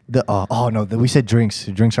 What thing? We said drinks.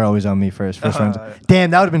 Drinks are always on me first. Round. Uh, Damn,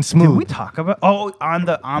 that would have been Did smooth. we talk about? Oh,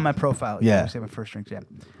 on my profile. Yeah. I say my first drinks. Yeah.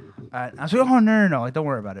 I was like, "Oh no, like don't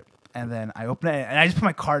worry about it." And then I opened it and I just put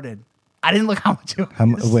my card in. I didn't look how much it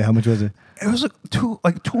was. Wait, how much was it? It was like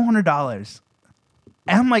 $200.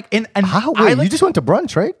 And I'm like, and How? I, Wait, like, you just went to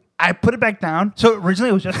brunch, right? I put it back down. So originally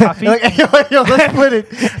it was just coffee. Like, yo, let's split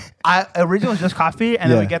it. Originally it was just coffee, and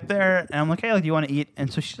then Yeah. we get there, and I'm like, "Hey, like, do you want to eat?"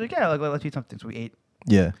 And so she's like, "Yeah, like, let's eat something." So we ate.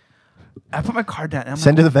 Yeah. I put my card down. And I'm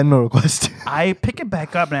Send like, her the Venmo request. I pick it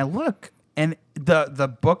back up, and I look, and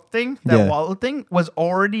the book thing, that Yeah. wallet thing, was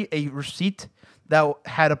already a receipt that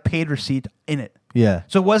had a paid receipt in it. Yeah.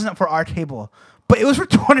 So it wasn't for our table, but it was for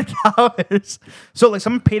 $200. So like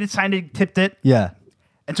someone paid it, signed it, tipped it, Yeah.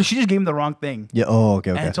 and so she just gave me the wrong thing. Yeah. Oh,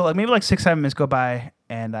 okay. And so like maybe like 6-7 minutes go by,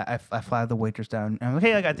 and I fly the waitress down, and I'm like,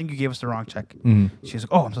 "Hey, like I think you gave us the wrong check." She's like,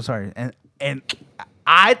 "Oh, I'm so sorry," and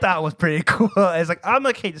I thought it was pretty cool. It's like I'm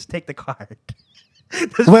like, "Hey, just take the card."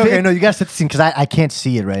 This Wait, big- okay, no, you gotta set the scene because I can't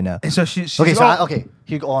see it right now. And so she's Okay, like, so "Oh." okay,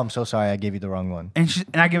 here you go. Oh, I'm so sorry, I gave you the wrong one. And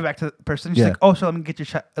I give it back to the person. She's Yeah. like, "Oh, so let me get your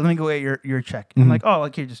check. Let me go get your check." I'm like, "Oh,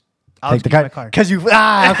 like here, just I'll Take just the give you my card card." because you.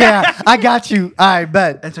 Okay, I got you. All right,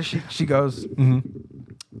 bet. And so she goes,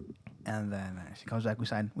 and then she comes back. We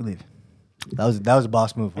sign. We leave. That was a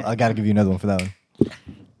boss move. I gotta give you another one for that one.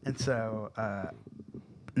 And so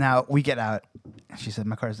now we get out. And she said,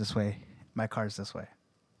 "My car's this way. My car's this way."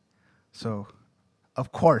 So,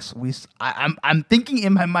 of course, I'm thinking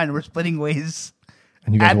in my mind we're splitting ways.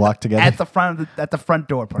 And you guys walk together at the front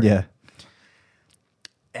door part. Yeah.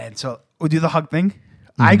 And so we do the hug thing.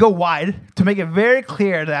 I go wide to make it very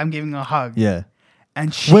clear that I'm giving a hug. Yeah.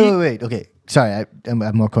 And she Wait. Okay. Sorry, I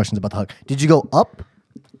have more questions about the hug. Did you go up,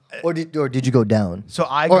 or did you go down? So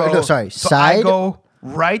I Or, go. no, sorry, so side? I go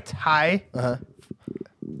right high. Uh-huh.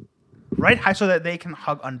 Right high so that they can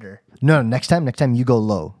hug under. No, next time you go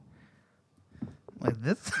low. Like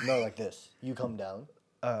this? No, like this. You come down,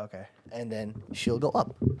 Oh, okay. and then she'll go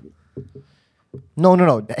up.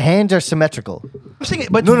 No. Hands are symmetrical. I'm saying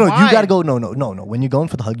it, but No, you wide. gotta go. No. When you're going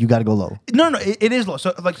for the hug, you gotta go low. No, it is low.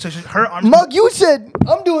 So like, so her arms. Mug, you said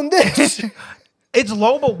I'm doing this. It's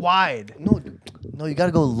low but wide. No, you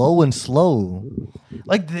gotta go low and slow.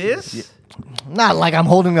 Like this. Not like I'm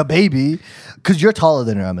holding a baby, because you're taller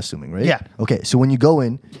than her. I'm assuming, right? Yeah. Okay, so when you go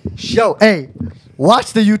in, hey,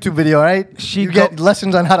 watch the YouTube video, all right? She you get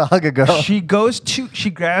lessons on how to hug a girl. She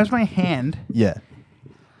grabs my hand Yeah.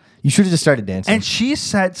 You should have just started dancing. and she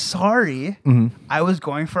said, "Sorry, Mm-hmm. I was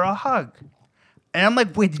going for a hug." And I'm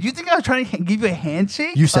like, "Wait, did you think I was trying to give you a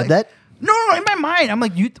handshake?" You said that? No, in my mind, I'm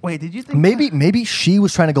like, Wait, did you think? Maybe she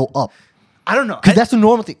was trying to go up, I don't know. because that's the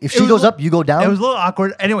normal thing. If It she was goes a up, you go down. It was a little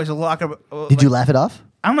awkward. Anyways, a little awkward. Did you laugh it off?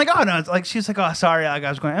 I'm like, "Oh no!" It's like she's like, "Oh, sorry." Like I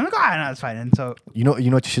was going. I'm like, "Oh no, it's fine." And so, You know what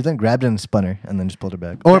you should then grabbed her and spun her, and then just pulled her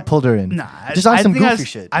back, or pulled her in. nah, just on I some think goofy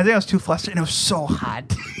shit. I think I was too flustered, and it was so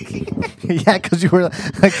hot. Yeah, because you were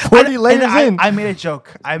like 40 layers in. I made a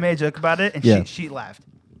joke. I made a joke about it, and Yeah. she laughed.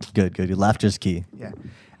 Good. Laughter's key. Yeah,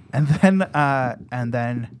 and then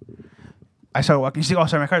I started walking. She's like, "Oh,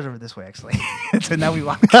 sorry, my car's over this way, actually." So now we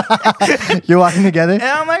walk. You're walking together. And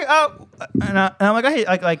I'm like, "Oh," and I'm like, "Hey,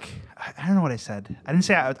 like, I don't know what I said. I didn't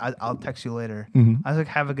say I'll text you later. Mm-hmm. I was like,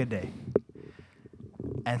 have a good day."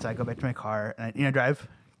 And so I go back to my car and I drive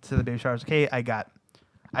to the baby shower. I was like, "Hey,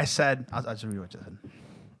 I said, I'll just read what you said.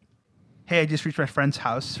 Hey, I just reached my friend's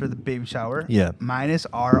house for the baby shower. Yeah. Minus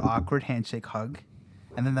our awkward handshake hug,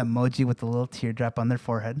 and then the emoji with the little teardrop on their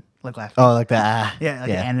forehead, like laughing. Oh, like that. Yeah, like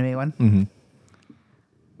an anime one. Mm-hmm.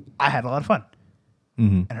 I had a lot of fun.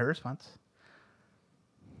 Mm-hmm. And her response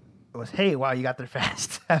was, "Hey, wow, you got there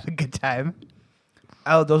fast. Have a good time."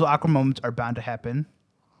 Oh, those awkward moments are bound to happen.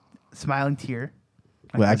 Smiling tear.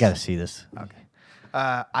 Wait, I gotta see this. Okay.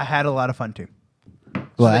 I had a lot of fun too.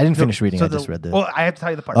 Well, I didn't finish reading. I just read this. Well, I have to tell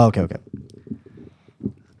you the part. Oh, okay.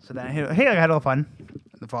 So then I hit, "Hey, I had a lot of fun."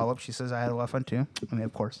 The follow up, she says, "I had a lot of fun too." I mean,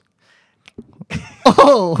 of course.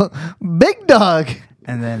 Oh, big dog.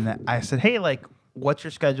 And then I said, "Hey, like, what's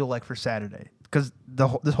your schedule like for Saturday?" because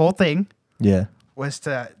this whole thing Yeah. was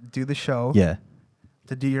to do the show, Yeah.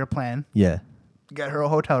 to do your plan, Yeah. get her a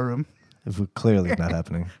hotel room, If we're clearly not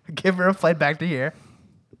happening. give her a flight back to here,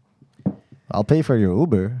 I'll pay for your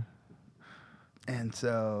Uber. and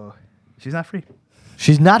so she's not free.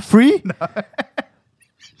 She's not free? No.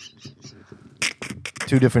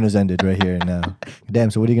 Two different has ended right here and now.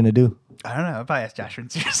 Damn, so what are you going to do? I don't know. I'll probably ask Josh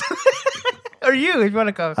and or you if you want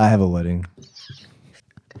to come. I have a wedding.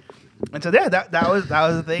 And so yeah, that was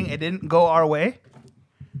the thing. It didn't go our way,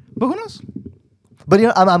 but who knows? But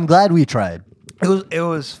I'm glad we tried. It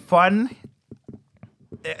was fun.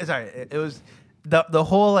 It was the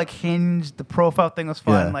whole like Hinge, the profile thing was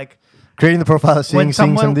fun. Yeah. Like Creating the profile, seeing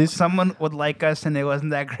some of these. someone would like us and it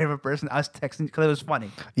wasn't that great of a person. Us texting because it was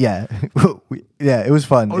funny. Yeah. Yeah, it was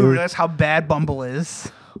fun. We realized how bad Bumble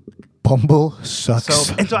is. Bumble sucks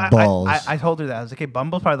So balls. I told her that. I was like, hey,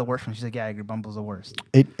 Bumble's probably the worst one. She's like, yeah, I agree. Bumble's the worst.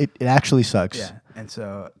 It actually sucks. Yeah. And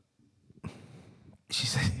so she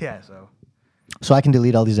said, yeah, So I can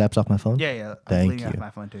delete all these apps off my phone? Yeah. I'm Thank deleting you. off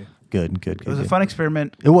my phone too. Good. It was a fun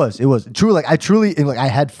experiment. It was. True, like, I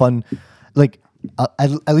had fun. Like,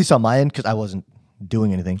 at least on my end, because I wasn't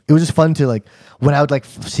doing anything. It was just fun to, like, when I would, like,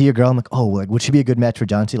 see a girl, I'm like, oh, like, would she be a good match for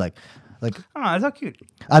John C? Like, Oh, that's how cute.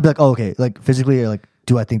 I'd be like, oh, okay. Like, physically, or, like,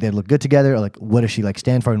 do I think they'd look good together? Or, like, what does she, like,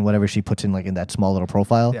 stand for and whatever she puts in, like, in that small little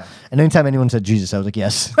profile? Yeah. And anytime anyone said Jesus, I was like,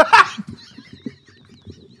 yes.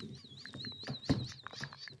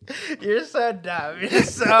 You're so dumb. You're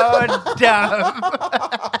so dumb.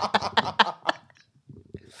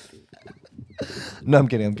 No, I'm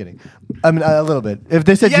kidding. I mean, a little bit. If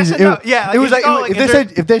they said Yes Jesus, and no. Yeah, it was like, like,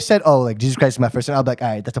 if they said, oh, like Jesus Christ is my first name, I'll be like, all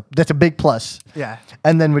right, that's a big plus. Yeah.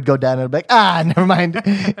 And then we'd go down and I'd be like, never mind.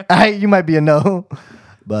 You might be a no.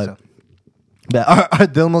 But our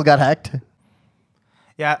Dilmil got hacked.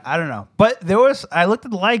 Yeah, I don't know. But I looked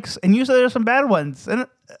at the likes and you said there were some bad ones. And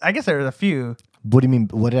I guess there was a few. What do you mean?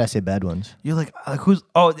 What did I say? Bad ones? You're like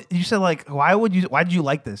you said like, why did you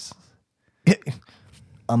like this?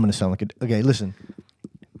 I'm going to sound like okay, listen.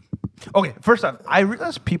 Okay, first off, I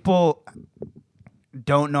realize people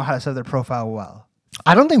don't know how to set their profile well.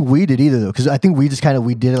 I don't think we did either though, because I think we just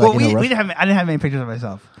we did it like in a rush. I didn't have any pictures of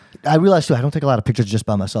myself. I realized too, I don't take a lot of pictures just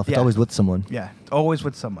by myself. It's Yeah. always with someone. Yeah, always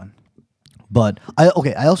with someone. But I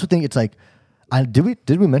also think it's like,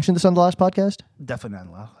 did we mention this on the last podcast? Definitely not in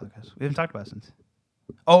the last podcast. We haven't talked about it since.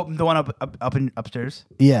 Oh, the one upstairs?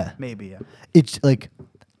 Yeah. Maybe, yeah. It's like,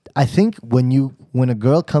 I think when a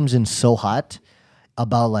girl comes in so hot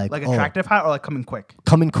about like attractive hot or like coming quick?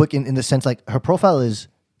 Coming quick in the sense like her profile is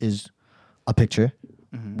a picture,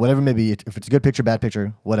 whatever, maybe if it's a good picture, bad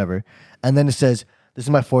picture, whatever. And then it says, this is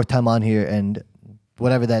my 4th time on here and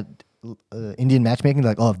whatever that Indian matchmaking,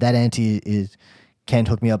 like, oh, if that auntie can't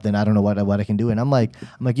hook me up, then I don't know what I can do. And I'm like,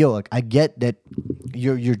 yo, like, I get that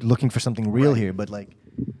you're looking for something real here, but like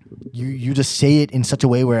you just say it in such a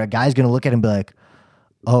way where a guy's gonna look at it and be like,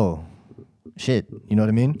 oh, shit, you know what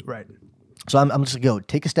I mean? Right. So I'm just like, yo,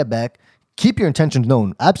 take a step back, keep your intentions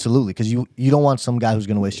known, absolutely, because you don't want some guy who's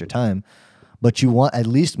gonna waste your time, but you want at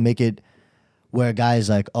least make it where a guy is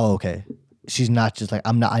like, oh, okay, she's not just like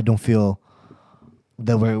I don't feel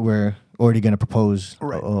that we're already gonna propose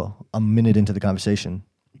a minute into the conversation,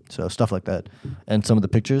 so stuff like that, and some of the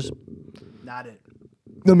pictures. Not it.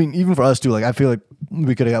 I mean, even for us too, like I feel like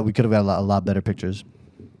we could have got a lot better pictures,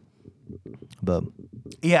 but.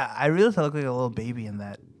 Yeah, I realized I look like a little baby in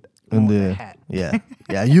that. In the hat. Yeah.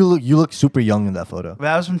 You look super young in that photo. But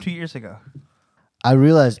that was from 2 years ago. I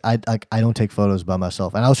realized I don't take photos by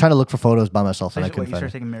myself, and I was trying to look for photos by myself, and I couldn't You find started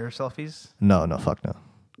it. taking mirror selfies? No, fuck no.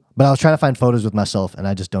 But I was trying to find photos with myself, and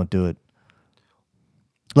I just don't do it.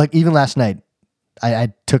 Like even last night,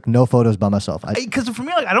 I took no photos by myself. Because for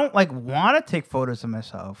me, like I don't like want to take photos of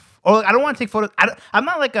myself, or like, I don't want to take photos. I'm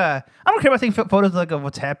not like I don't care about taking photos like of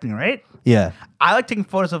what's happening, right? Yeah. I like taking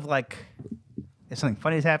photos of like if something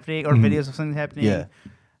funny is happening, or videos of something happening.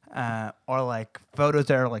 Yeah. Or like photos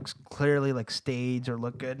that are like clearly like staged or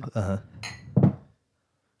look good. Okay.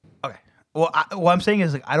 Well, what I'm saying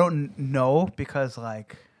is like I don't know because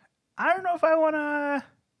like I don't know if I want to.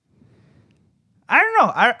 I don't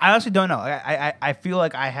know. I honestly don't know. I feel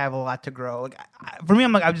like I have a lot to grow. Like for me,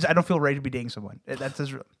 I'm like I don't feel ready to be dating someone. That's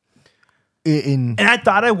just real. And I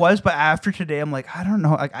thought I was, but after today, I'm like I don't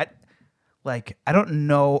know. Like I don't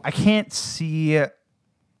know. I can't see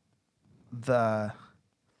the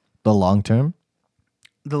long term.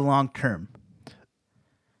 The long term.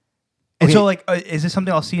 And Okay. so, like, is this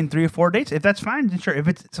something I'll see in 3 or 4 dates? If that's fine, then sure. If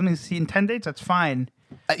it's something to see in 10 dates, that's fine.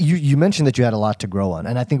 You mentioned that you had a lot to grow on,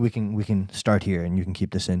 and I think we can start here, and you can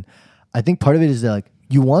keep this in. I think part of it is that like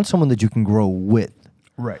you want someone that you can grow with.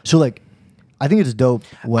 Right. So like, I think it's dope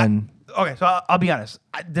when. Okay, so I'll be honest.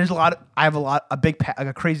 I have a big like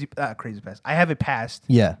a crazy past. I have a past,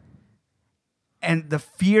 Yeah. and the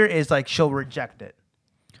fear is like she'll reject it.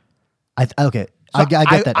 Okay. So I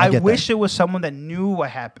get that. I get wish that. it was someone that knew what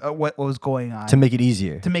happened, what was going on, To make it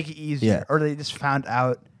easier. to make it easier, Yeah. or they just found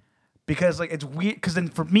out, because like it's weird. Because then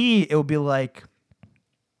for me, it would be like,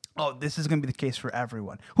 oh, this is gonna be the case for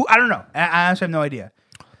everyone. Who I don't know. I honestly have no idea.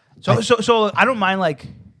 So I don't mind like,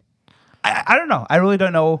 I don't know. I really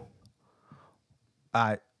don't know.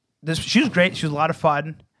 She was great. She was a lot of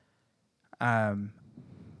fun. I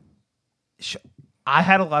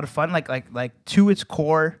had a lot of fun. Like to its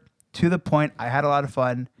core, to the point. I had a lot of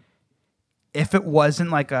fun. If it wasn't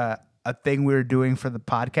like a thing we were doing for the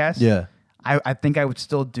podcast, Yeah. I think I would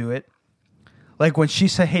still do it. Like when she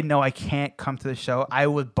said, "Hey, no, I can't come to the show," I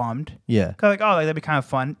was bummed. Yeah. Cause like, oh, like, that'd be kind of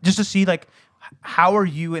fun just to see like how are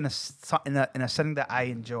you in a setting that I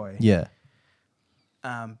enjoy. Yeah.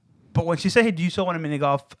 But when she said, "Hey, do you still want to mini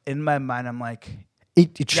golf?" In my mind, I'm like,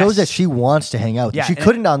 It shows Yes. that she wants to hang out. Yeah, She and-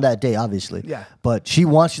 couldn't on that day, obviously. Yeah. But she's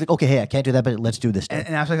like, okay, hey, I can't do that, but let's do this day.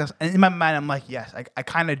 and I was like, and in my mind, I'm like, yes, I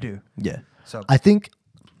kind of do. Yeah. So, I think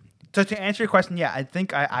to answer your question, yeah, I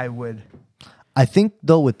think I would.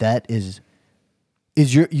 though with that is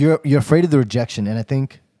you're afraid of the rejection, and I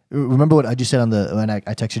think remember what I just said when I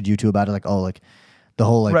texted you too about it, like the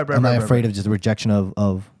whole like Right, am I right, afraid right. of just the rejection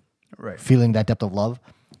of Right. feeling that depth of love?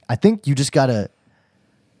 I think you just gotta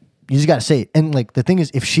say it, and like the thing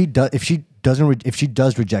is, if she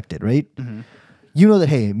does reject it, right? Mm-hmm. You know that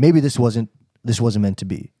hey, maybe this wasn't meant to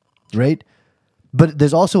be, right? But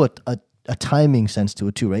there's also a timing sense to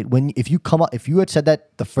it too, right? If you had said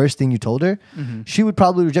that the first thing you told her, Mm-hmm. she would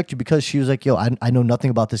probably reject you because she was like, "Yo, I know nothing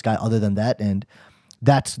about this guy other than that," and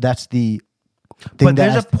that's the thing. But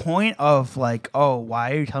there's that a point of like, oh,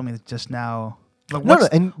 why are you telling me this just now? Like, no,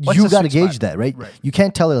 and what's you the got to sweet gauge spot? that, right? Right. You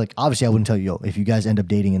can't tell her like obviously I wouldn't tell you, yo, if you guys end up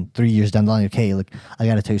dating in 3 years down the line, okay, like I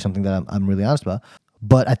got to tell you something that I'm really honest about.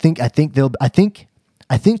 But I think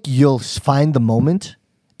you'll find the moment,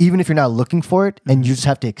 even if you're not looking for it, and you just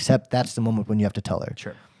have to accept that's the moment when you have to tell her.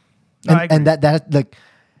 Sure. No, I agree. And that like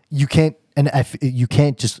you can't you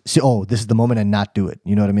can't just say, oh, this is the moment and not do it.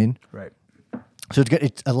 You know what I mean? Right. So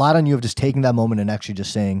it's a lot on you of just taking that moment and actually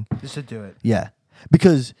just saying, Just to do it. yeah,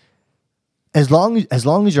 because as long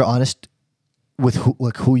as you're honest with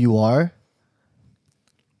who you are,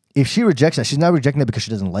 if she rejects that, she's not rejecting that because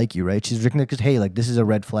she doesn't like you, right? She's rejecting it because hey, like this is a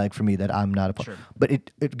red flag for me that I'm not a part. Sure. But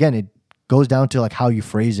it goes down to like how you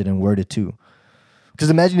phrase it and word it too. Because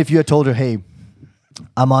imagine if you had told her, hey,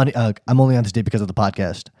 I'm only on this date because of the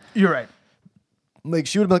podcast. You're right. Like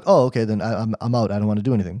she would be like, oh, okay, then I'm out. I don't want to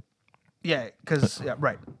do anything. Yeah, because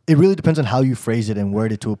right. It really depends on how you phrase it and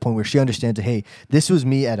word it to a point where she understands that, hey, this was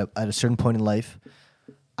me at a certain point in life.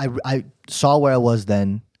 I saw where I was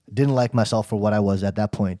then, didn't like myself for what I was at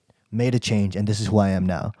that point, made a change, and this is who I am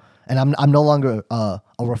now. And I'm no longer a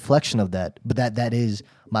reflection of that, but that is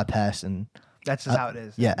my past, and That's just how it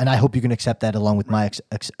is. yeah. And I hope you can accept that along with my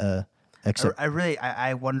accept.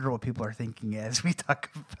 I wonder what people are thinking as we talk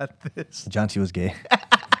about this. John T was gay.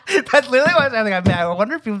 That's literally what I think. I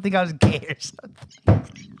wonder if people think I was gay or something.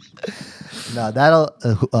 No,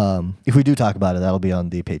 that'll if we do talk about it, that'll be on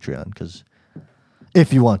the Patreon because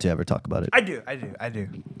if you want to ever talk about it, I do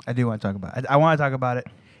want to talk about it. I want to talk about it.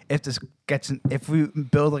 If we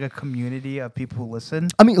build like a community of people who listen.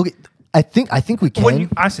 I mean, okay, I think we can.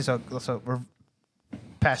 Honestly, so we're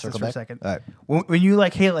past this Circle for a back? second. All right. When you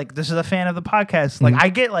like, hey, like this is a fan of the podcast. Like I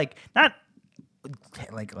get like not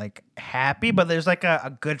like happy, but there's like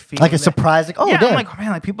a good feeling, Like a that- surprise, like, oh, yeah, damn. I'm like, oh, man,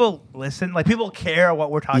 like people listen, like people care what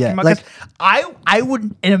we're talking Yeah, about. like- 'Cause I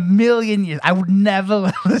would in a million years, I would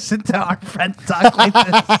never listen to our friends talk like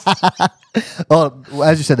this. Oh,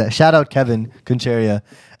 as you said that, shout out Kevin Concheria.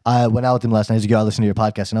 I went out with him last night. He's like, yo, I listened to your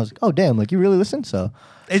podcast, and I was like, oh, damn, like you really listen? So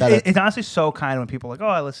shout out. It's honestly so kind when people are like, oh,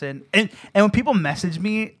 I listen, and when people message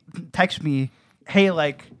me, text me, hey,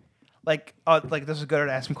 like this is good, or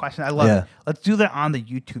to ask me questions. I love Yeah. it. Let's do that on the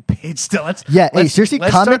YouTube page still. Hey, seriously,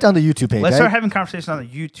 comment on the YouTube page. Let's right? start having conversations on the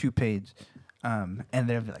YouTube page, and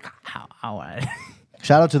they'll be like, how I.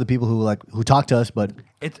 Shout out to the people who talk to us, but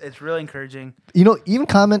It's really encouraging. even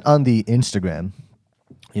comment on the Instagram.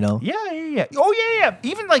 Yeah. Oh yeah.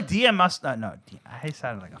 Even like DM us. No, I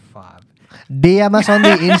sounded like a fob. DM us on the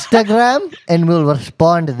Instagram, and we'll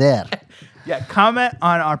respond there. Yeah, comment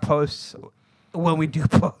on our posts when we do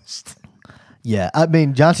post. Yeah, I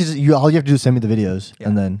mean, John says all you have to do is send me the videos, Yeah.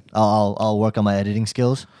 and then I'll work on my editing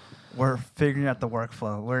skills. We're figuring out the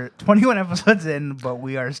workflow. We're 21 episodes in, but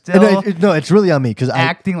we are still No, it's really on me because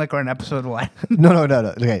acting like we're in episode 1. No.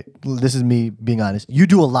 Okay, this is me being honest. You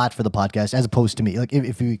do a lot for the podcast as opposed to me. Like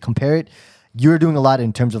if we compare it, you're doing a lot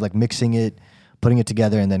in terms of like mixing it, putting it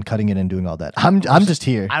together, and then cutting it and doing all that. I'm just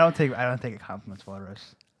here. I don't take it compliments,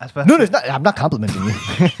 Walrus. No, it's not. I'm not complimenting you.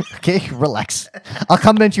 Okay, relax. I'll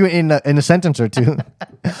compliment you in a sentence or two.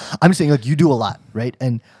 I'm just saying, like, you do a lot, right?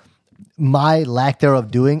 And my lack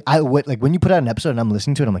thereof doing, like when you put out an episode and I'm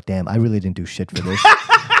listening to it, I'm like, damn, I really didn't do shit for this.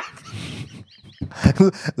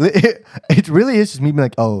 It really is just me being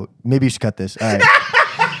like, oh, maybe you should cut this. All right.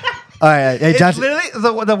 All right. Hey, Johnson. It's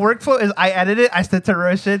literally the workflow is I edit it, I send it to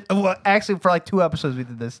Roshan. Well, actually, for like 2 episodes we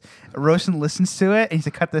did this. Roshan listens to it and he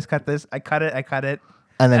said, cut this. I cut it.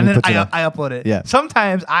 And then I upload it. Yeah.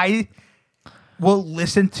 Sometimes I will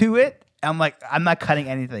listen to it. I'm like, I'm not cutting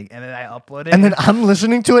anything. And then I upload it. And then I'm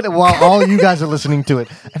listening to it while all you guys are listening to it.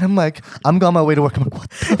 And I'm like, I'm on my way to work. I'm like, what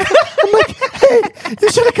the fuck? I'm like, hey,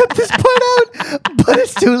 you should have cut this part out. But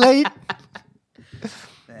it's too late.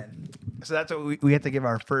 Man. So that's what we have to give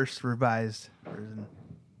our first revised version.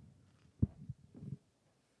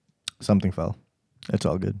 Something fell. It's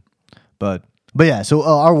all good. But yeah, so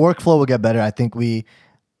our workflow will get better. I think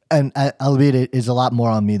albeit it is a lot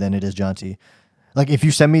more on me than it is John T. Like if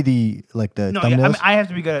you send me the thumbnails. Yeah, I mean, I have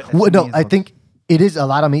to be good at no, I think it is a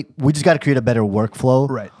lot on me. We just got to create a better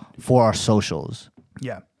workflow for our socials.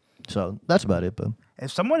 Yeah. So that's about it. But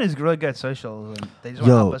if someone is really good at socials and they just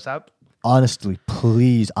want to help us out. Honestly,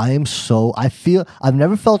 please. I've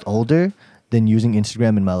never felt older than using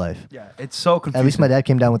Instagram in my life. Yeah, it's so confusing. At least my dad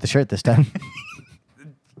came down with the shirt this time.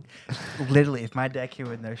 Literally, if my dad came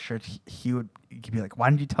with their shirt, he'd be like, "Why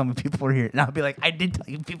didn't you tell me people were here?" And I'll be like, "I did tell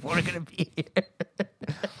you people were gonna be here."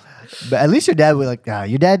 But at least your dad would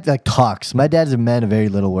your dad like talks. My dad's a man of very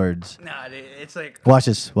little words. Nah, it's like watch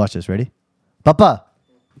this. Ready? Papa.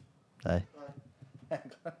 Hi.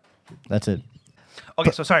 That's it.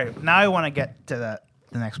 Okay, so sorry. Now I want to get to the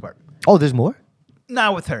next part. Oh, there's more?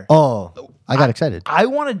 Not with her. Oh, I got excited. I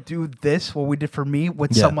want to do this, what we did for me,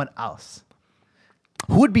 with someone else.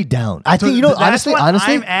 Who would be down? I think, that's honestly,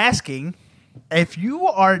 I'm asking if you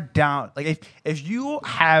are down, like if you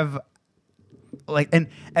have, like, and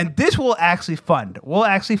this will actually fund. We'll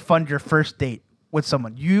actually fund your first date with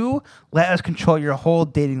someone. You let us control your whole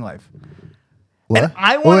dating life. What? And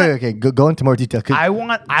I want. Okay. Go into more detail. I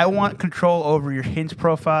want control over your Hinge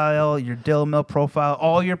profile, your Dillamil profile,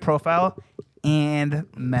 all your profile, and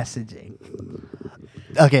messaging.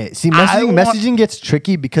 Okay. See, messaging gets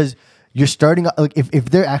tricky because you're starting like if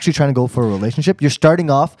they're actually trying to go for a relationship, you're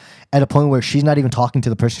starting off at a point where she's not even talking to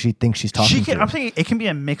the person she thinks she's talking to. I'm saying it can be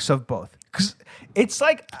a mix of both because it's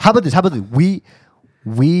like. How about this?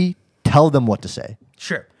 We tell them what to say.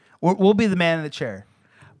 Sure, we'll be the man in the chair.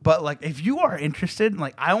 But like, if you are interested,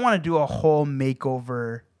 like, I want to do a whole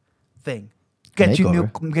makeover thing. Get you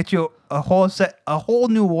a whole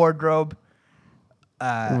new wardrobe.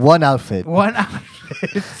 One outfit.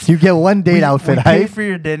 You get one date outfit. We pay for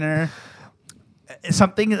your dinner.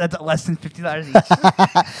 Something that's less than $50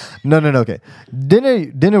 each. No. Okay,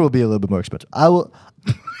 dinner will be a little bit more expensive. I will.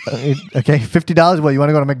 Okay, $50. What, you want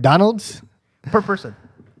to go to McDonald's per person?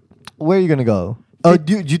 Where are you gonna go? Oh,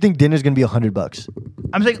 do you think dinner's gonna be $100?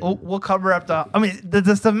 I'm saying we'll cover up the. I mean,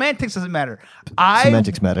 the semantics doesn't matter.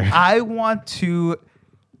 Semantics matter. I want to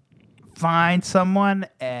find someone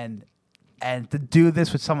and to do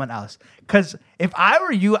this with someone else. Because if I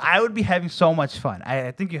were you, I would be having so much fun.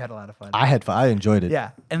 I think you had a lot of fun. I had fun. I enjoyed it.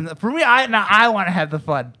 Yeah, and for me, I want to have the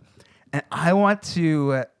fun, and I want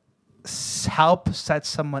to help set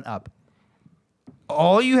someone up.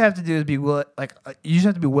 All you have to do is be willing. Like, you just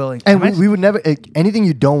have to be willing. And we would never anything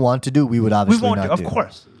you don't want to do. We would obviously not do.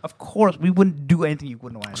 Of course, we wouldn't do anything you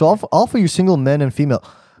wouldn't want. So all for you single men and female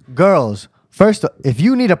girls. First, if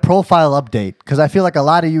you need a profile update, because I feel like a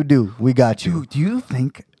lot of you do, we got you. Dude, do you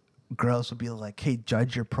think girls would be like, "Hey,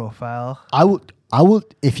 judge your profile"? I will.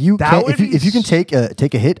 If you can take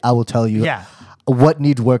a hit, I will tell you. Yeah. What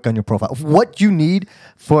needs work on your profile? What you need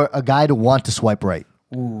for a guy to want to swipe right?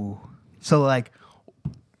 Ooh. So like.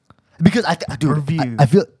 Because I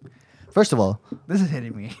feel. First of all, this is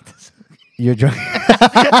hitting me. You're drunk.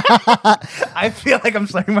 I feel like I'm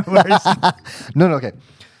slurring my words. No, okay.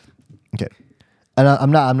 And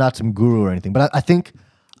I'm not some guru or anything, but I think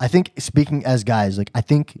speaking as guys, like I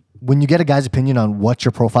think when you get a guy's opinion on what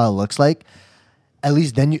your profile looks like, at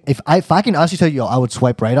least then if I can honestly tell you, I would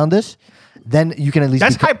swipe right on this, then you can at least.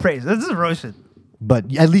 That's high praise. This is roasted. But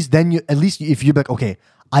at least if you're like, okay,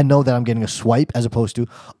 I know that I'm getting a swipe as opposed to,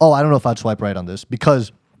 oh, I don't know if I'd swipe right on this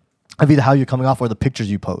because of either how you're coming off or the pictures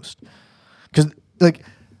you post. Because like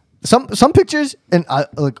some pictures and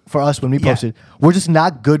like for us when we Yeah. posted, were just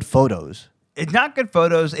not good photos. It's not good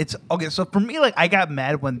photos. It's okay. So for me, like I got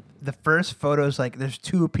mad when the first photos, like there's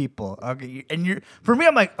two people. Okay, and you're for me,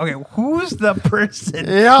 I'm like, okay, who's the person?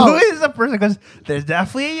 Yo. Who is the person? Because there's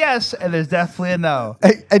definitely a yes and there's definitely a no.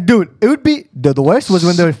 Hey, dude, it would be the worst was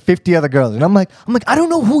when there were 50 other girls, and I'm like, I don't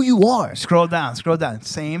know who you are. Scroll down.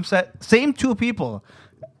 Same set, same two people.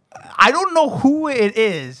 I don't know who it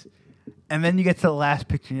is. And then you get to the last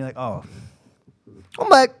picture and you're like, oh, I'm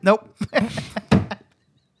like, nope.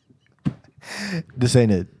 this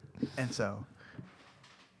ain't it. And so,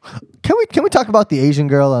 Can we talk about the Asian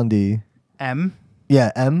girl on the M.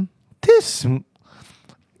 M? This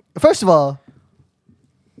first of all,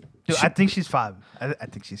 Dude, I think she's five. I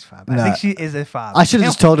think she's five. Nah. I think she is a five. I should have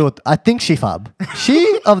just told her. I think she fob.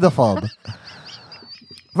 She of the fob.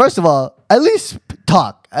 First of all, at least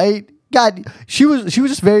talk. God, she was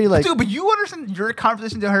just very like. Dude, but you understand your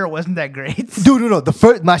conversation to her wasn't that great. Dude, no.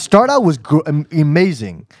 My start out was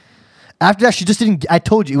amazing. After that, she just didn't. I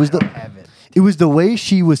told you it was have it. It was the way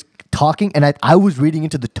she was talking, and I was reading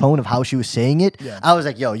into the tone of how she was saying it. Yeah. I was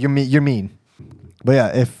like, "Yo, you're mean." But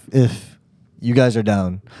yeah, if you guys are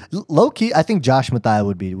down, low key, I think Josh Mathia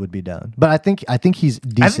would be down. But I think he's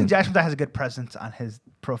decent. I think Josh Mathia has a good presence on his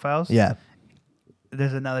profiles. Yeah.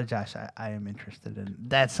 There's another Josh I am interested in.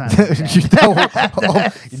 That's not.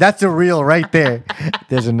 That's a reel right there.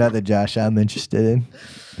 There's another Josh I'm interested in.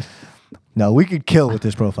 No, we could kill with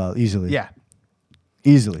this profile easily. Yeah,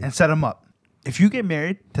 Easily. and set him up. If you get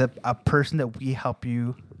married to a person that we help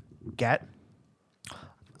you get,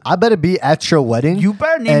 I better be at your wedding. you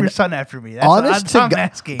better name and your son after me. That's what I'm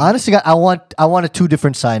asking. Honest to God, I want a 2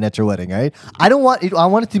 different sign at your wedding, all right? I want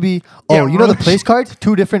it to be, Yeah, you know the Roshan. place cards?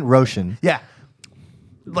 2 different Roshan. Yeah.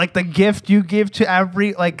 Like the gift you give to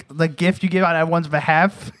the gift you give on everyone's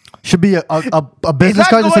behalf. Should be a It's business not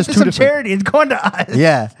card going that says to 2 some different. charity. It's going to us.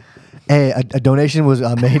 Yeah. Hey, a donation was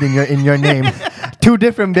made in your name. 2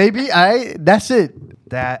 different, baby. All right? That's it.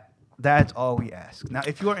 That's all we ask. Now,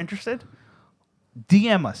 if you are interested,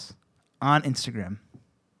 DM us on Instagram.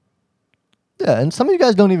 Yeah, and some of you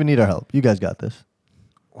guys don't even need our help. You guys got this.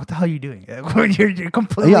 What the hell are you doing? You're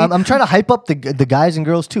completely. Yeah, I'm trying to hype up the guys and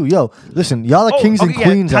girls too. Yo, listen, y'all are kings and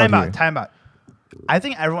queens out here. Time out. I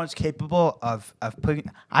think everyone's capable of putting.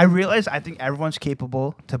 I realize I think everyone's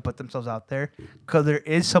capable to put themselves out there because there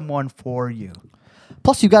is someone for you.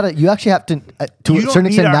 Plus, you actually have to You a don't certain need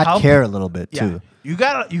extent our not help. care a little bit Yeah, too.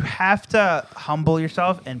 you have to humble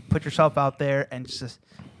yourself and put yourself out there and just.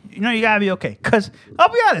 You gotta be okay. Cause I'll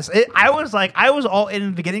be honest, I was all in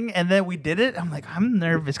the beginning, and then we did it. I'm like, I'm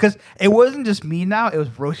nervous because it wasn't just me now; it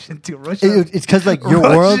was Roshan too. Roshan, It's because like your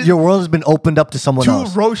world has been opened up to someone to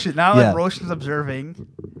else. Roshan now. Yeah. Like Roshan's observing.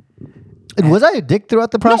 And was I a dick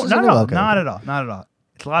throughout the No, process? not at all. Okay. Not at all. Not at all.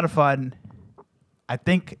 It's a lot of fun. I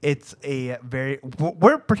think it's a very.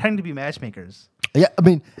 We're pretending to be matchmakers. Yeah, I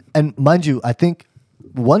mean, and mind you, I think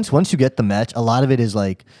once you get the match, a lot of it is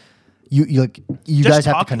like you Just guys have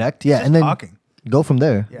to talking. connect, yeah, Just and then talking. go from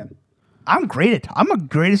there. Yeah, I'm great at. I'm a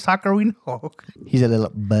greatest talker we know. He's a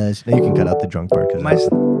little buzz. Now you can cut out the drunk part because My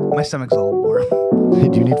stomach's a little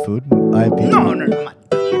warm. do you need food? I have pizza. No, I'm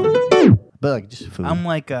not. But like just food. I'm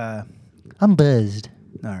like I'm buzzed.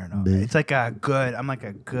 no. Buzz. It's like a good. I'm like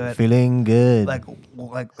a good. Feeling good. Like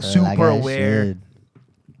Like super I aware. should.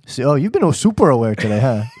 So, you've been super aware today,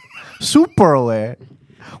 huh? Super aware.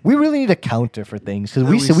 We really need a counter for things because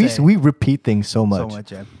What do we say? we repeat things so much. So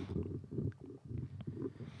much, yeah.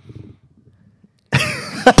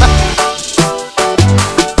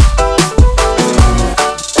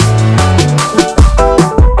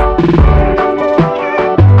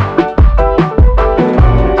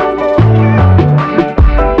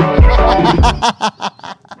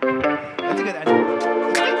 That's a good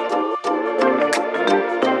idea.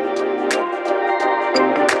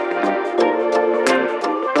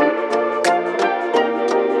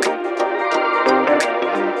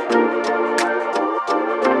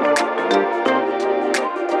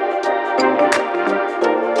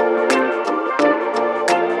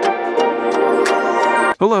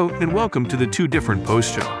 Hello, and welcome to the Two Different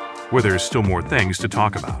Post Show, where there's still more things to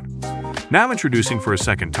talk about. Now introducing for a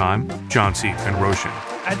second time, John C. and Roshan.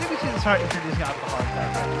 I think we should start introducing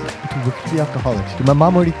alcoholics. Look at the alcoholics. Dude, my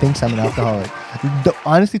mom already thinks I'm an alcoholic.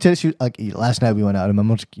 Honestly, today, last night we went out and my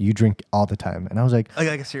mom's like, you drink all the time. And I was like,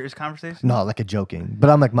 Like a serious conversation. no, like a joking. But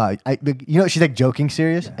I'm like, Ma, she's like joking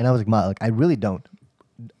serious. And I was like, Ma, like, I really don't.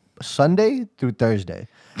 Sunday through Thursday.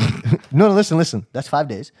 No, listen. That's 5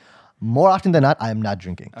 days. More often than not, I am not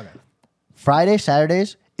drinking. Okay. Friday,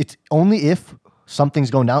 Saturdays, it's only if something's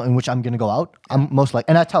going down in which I'm going to go out. I'm most like,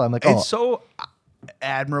 and I tell her, I'm like, oh, It's so.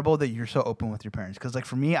 admirable that you're so open with your parents. Because like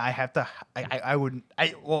for me, I have to. I wouldn't.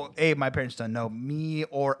 My parents don't know me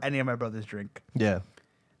or any of my brothers drink. Yeah.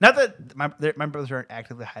 Not that my brothers aren't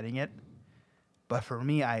actively hiding it, but for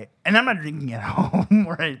me, I'm not drinking at home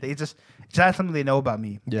or anything. It's not something they know about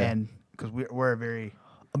me. Yeah. And because we're a very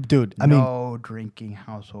Dude, I mean, no drinking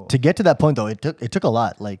household. to get to that point though, it took a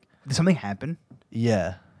lot. Like, Did something happen?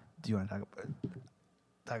 yeah. Do you want to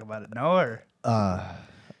talk about it? No, or I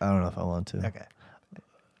don't know if I want to. okay.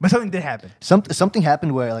 But something did happen. Something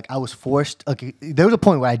happened where like I was forced. Like there was a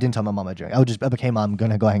point where I didn't tell my mom I drank. I became, I'm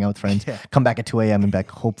gonna go hang out with friends. Yeah. Come back at 2 a.m. and back.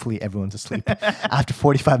 Hopefully everyone's asleep. After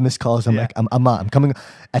 45 missed calls, I'm Yeah. like, I'm coming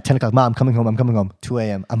at 10 o'clock. Mom, I'm coming home. I'm coming home. 2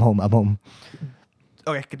 a.m. I'm home.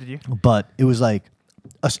 Okay, continue. But it was like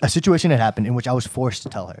a situation had happened in which I was forced to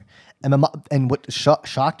tell her. And my mom, and what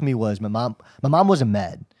shocked me was my mom wasn't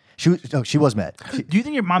mad. She was mad. Do you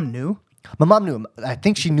think your mom knew? My mom knew. I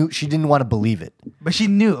think she knew. She didn't want to believe it. But she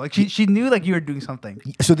knew. Like she knew like you were doing something.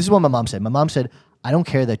 So this is what my mom said. My mom said, I don't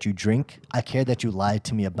care that you drink. I care that you lied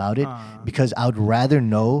to me about it because I would rather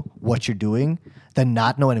know what you're doing than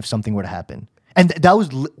not know, and if something were to happen. And that was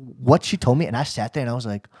what she told me. And I sat there and I was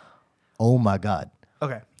like, oh my God.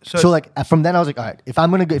 Okay. So like from then I was like, all right, if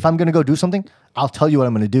I'm gonna go do something, I'll tell you what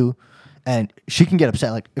I'm gonna do, and she can get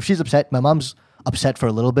upset. Like if she's upset, my mom's upset for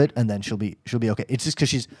a little bit, and then she'll be okay. It's just because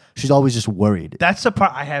she's always just worried. that's the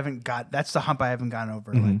part I haven't got. That's the hump I haven't gotten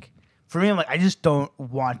over. Like for me, I'm like I just don't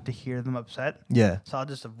want to hear them upset. Yeah. So I'll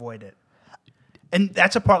just avoid it. And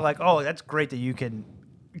that's a part like, oh, that's great that you can,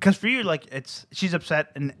 because for you like she's upset,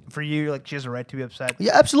 and for you like she has a right to be upset.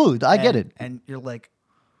 Yeah, absolutely. I get it. And you're like,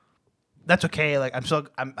 that's okay. Like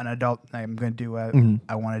I'm an adult. I'm gonna do what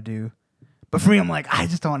I want to do. But for me, I'm like, I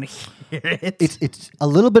just don't want to hear it. It's a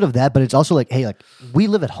little bit of that, but it's also like, hey, like we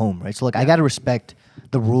live at home, right? So like I gotta respect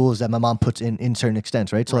the rules that my mom puts in certain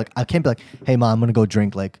extents, right? So like I can't be like, hey mom, I'm gonna go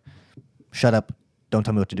drink. Like, shut up, don't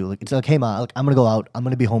tell me what to do. Like it's like, hey mom, like, I'm gonna go out. I'm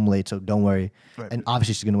gonna be home late, so don't worry. Right. And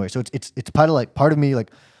obviously she's gonna worry. So it's part of me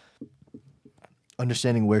like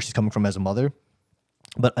understanding where she's coming from as a mother,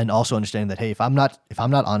 and also understanding that hey, if I'm not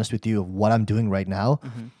honest with you of what I'm doing right now,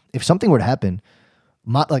 if something were to happen,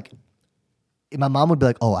 my mom would be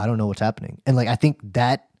like, "Oh, I don't know what's happening," and like I think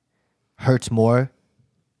that hurts more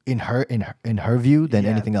in her view than Yeah.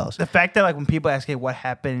 anything else. The fact that like when people ask, "Hey, what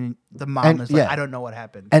happened?" the mom And, is like, yeah. "I don't know what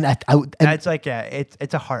happened." And It's like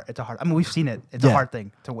it's a hard. I mean, we've seen it. It's a Yeah. hard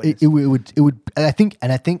thing to witness. it would. And I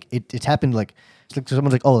think it's happened like it's like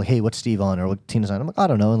someone's like, "Oh, hey, what's Steve on or what Tina's on?" I'm like, "I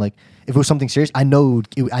don't know." And like if it was something serious, I know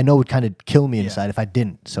it would kind of kill me inside if I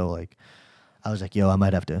didn't. So like I was like, "Yo, I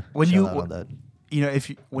might have to." When shell you out on that. you know,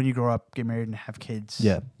 when you grow up, get married, and have kids,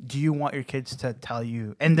 Yeah. do you want your kids to tell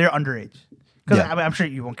you? And they're underage, because Yeah. I'm sure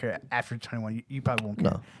you won't care after 21. You probably won't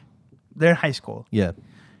care. No. They're in high school. Yeah.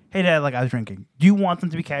 Hey, Dad, like I was drinking. Do you want them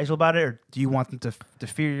to be casual about it, or do you want them to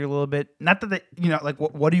fear you a little bit? Not that they, like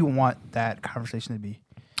what do you want that conversation to be?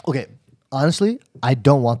 Okay, honestly, I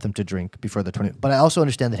don't want them to drink before they're 20. But I also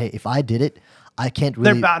understand that, hey, if I did it, I can't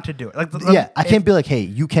really... They're bound to do it. Like I can't be like, hey,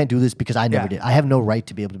 you can't do this because I never Yeah. did. I have no right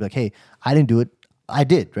to be able to be like, hey, I didn't do it. I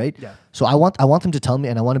did, right? Yeah. So I want them to tell me,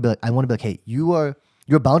 and I want to be like, hey, you're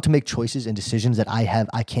bound to make choices and decisions that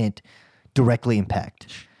I can't directly impact,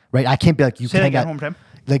 right? I can't be like, you Say that can't again one more time.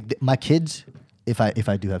 like my kids, if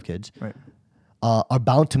I do have kids, Right. are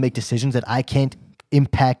bound to make decisions that I can't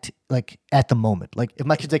impact like at the moment. Like if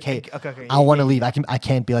my kid's like, hey, Okay. I want to leave, I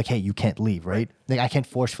can't be like, hey, you can't leave, right? Like I can't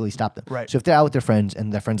forcefully stop them. Right. So if they're out with their friends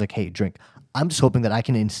and their friends like, hey, drink, I'm just hoping that I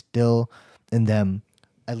can instill in them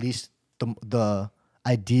at least the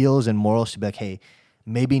ideals and morals to be like, hey,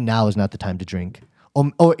 maybe now is not the time to drink.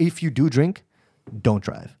 Or if you do drink, don't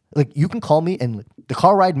drive. Like you can call me and the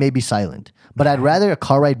car ride may be silent, but I'd rather a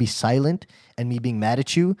car ride be silent and me being mad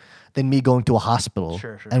at you than me going to a hospital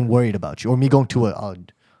Sure. and worried about you, or me going to a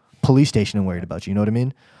police station and worried about you. You know what I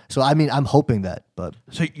mean? So I mean, I'm hoping that, but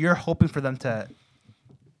So you're hoping for them to,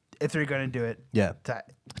 if they're going to do it, yeah, to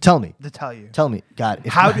tell me, tell you. tell me, God,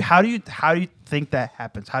 if How do you think that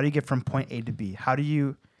happens? How do you get from point A to B? How do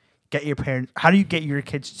you get your parents? How do you get your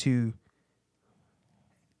kids to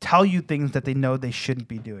tell you things that they know they shouldn't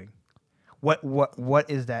be doing? What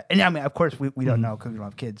is that? And I mean, of course, we don't know because we don't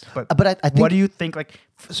have kids. But I think, what do you think? Like,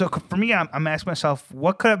 so for me, I'm asking myself,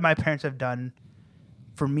 what could my parents have done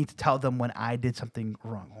for me to tell them when I did something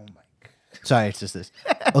wrong? Oh my God. Sorry, it's just this.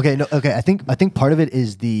 Okay, no, okay. I think part of it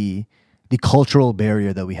is the cultural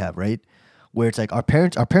barrier that we have, right? Where it's like our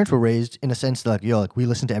parents were raised in a sense that like, yo, like we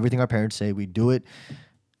listen to everything our parents say, we do it,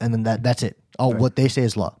 and then that's it. Oh, what they say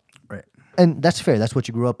is law. Right. And that's fair. That's what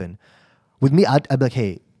you grew up in. With me, I'd be like,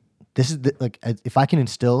 hey, this is like if I can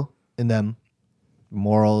instill in them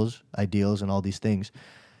morals, ideals, and all these things.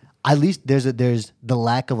 At least there's the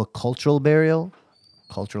lack of a cultural barrier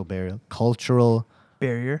in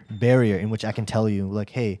which I can tell you, like,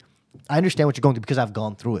 hey, I understand what you're going through because I've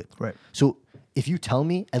gone through it. Right. So if you tell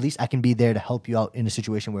me, at least I can be there to help you out in a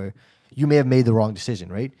situation where you may have made the wrong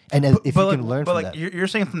decision, right? And if you can learn from that. You're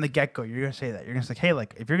saying from the get-go, you're going to say that. You're going to say, hey,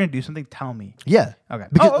 like, if you're going to do something, tell me. Yeah. Okay.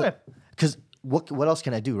 Because what else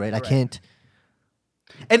can I do, right? I Right. can't.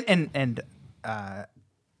 And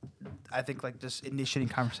I think, like, just initiating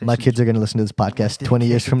conversations. My kids are going to listen to this podcast 20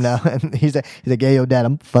 years from now. And he's like, hey, yo, Dad,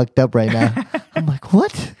 I'm fucked up right now. I'm like,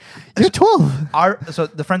 what? You're 12. So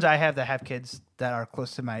the friends I have that have kids that are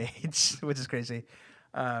close to my age, which is crazy,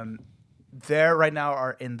 they're right now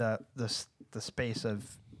are in the space of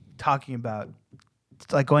talking about,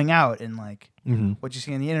 like, going out and, like, what you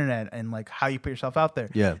see on the internet and, like, how you put yourself out there.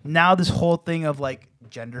 Yeah. Now this whole thing of, like,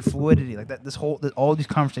 gender fluidity, like that, all these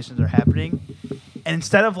conversations are happening, and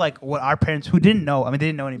instead of, like, what our parents, who didn't know, they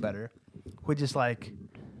didn't know any better, who just, like,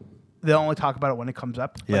 they'll only talk about it when it comes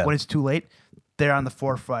up, like, when it's too late. They're on the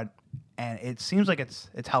forefront, and it seems like it's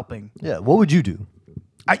helping. Yeah. What would you do?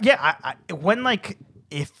 I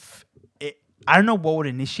don't know what would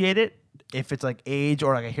initiate it, if it's like age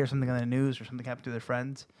or like I hear something on the news or something happened to their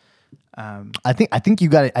friends. I think you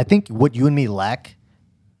got it. I think what you and me lack,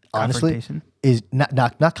 honestly, Confrontation? is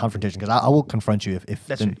not confrontation, because I will confront you if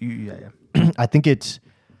That's then- yeah. I think it's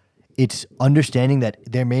understanding that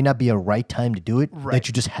there may not be a right time to do it, Right. that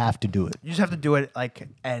you just have to do it. You just have to do it, like,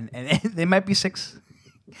 and they might be 6.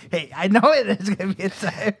 Hey, I know it is gonna be a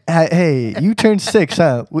time. Hey, you turned 6,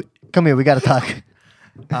 huh? Come here, we got to talk.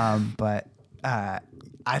 But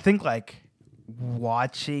I think, like,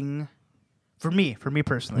 watching, for me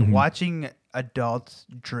personally, watching adults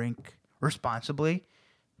drink responsibly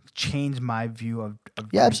changed my view of Yeah,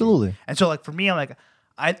 drinking. absolutely. And so, like, for me, I'm like,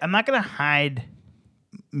 I'm not gonna hide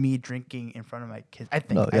me drinking in front of my kids. I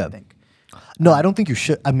think. No, yeah. I think. No, I don't think you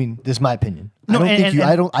should. I mean, this is my opinion. No, I don't think you.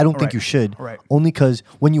 I don't think right, you should. right. Only because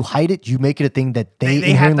when you hide it, you make it a thing that they They have to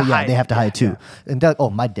inherently, hide they have to it. hide too. And they're like, oh,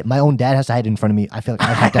 my own dad has to hide it in front of me. I feel like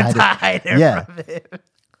I have to hide it. Yeah. From it.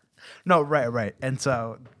 No, right. And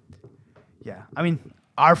so, yeah. I mean,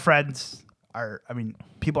 our friends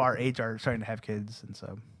people our age are starting to have kids, and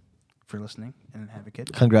so if you're listening and have a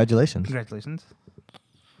kid, Congratulations. congratulations.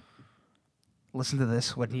 Listen to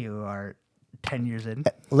this when you are 10 years in.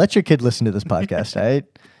 Let your kid listen to this podcast, all right?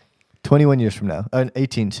 21 years from now.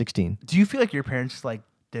 18, 16. Do you feel like your parents, like,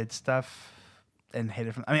 did stuff and hid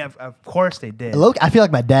it from? I mean, of course they did. Look, I feel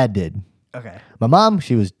like my dad did. Okay. My mom,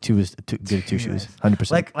 she was too good too. She was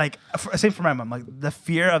 100%. Same for my mom. Like, the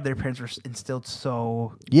fear of their parents were instilled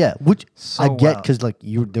so. Yeah, which So I get well. because like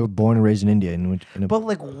they were born and raised in India, But,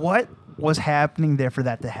 like, what was happening there for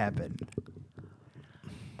that to happen?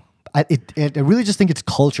 I really just think it's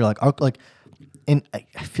culture. And I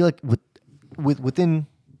feel like within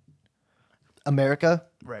America,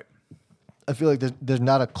 Right. I feel like there's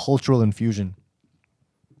not a cultural infusion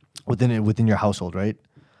within your household, right?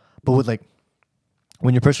 But with like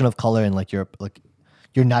when you're a person of color and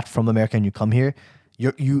you're not from America and you come here,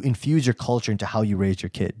 you infuse your culture into how you raise your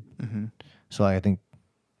kid. Mm-hmm. So I think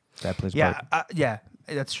that plays a part. Yeah,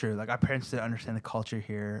 that's true. Like, our parents didn't understand the culture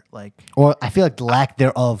here. Like, Or I feel like the lack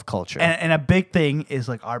thereof culture. and a big thing is,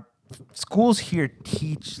 like, our schools here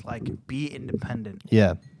teach, like, be independent.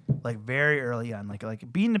 Yeah. Like, very early on, like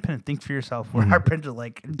be independent, think for yourself. Where our parents are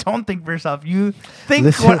like, don't think for yourself. You think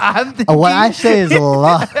Listen, what I'm thinking. what I say is a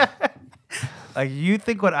lot. Like, you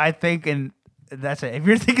think what I think, and that's it. If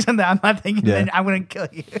you're thinking something I'm not thinking, Yeah. then I'm gonna kill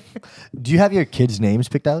you. Do you have your kids' names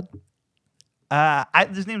picked out?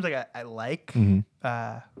 There's names like I like.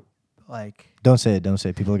 Like, Don't say it. Don't say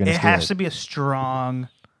it. People are gonna. it steal has to be a strong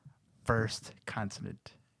first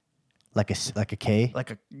consonant. like a K.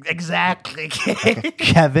 Like exactly.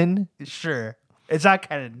 Kevin. Sure. It's not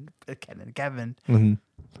Kevin. Mm-hmm.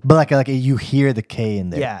 But like you hear the K in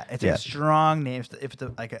there. Yeah, it's a strong name. If it's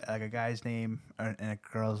like a guy's name and a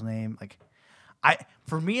girl's name, like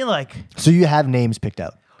for me, like, So you have names picked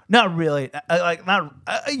out. not really,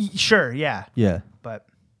 sure, yeah, but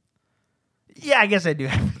yeah, I guess I do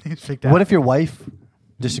have names picked out. What if your wife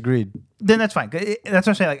disagreed? Then that's fine. That's what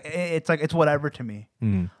I'm saying. Like, it's whatever to me.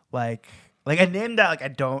 Like a name that, like, I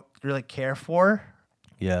don't really care for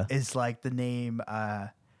Yeah. is like the name.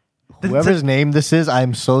 Whoever's name this is,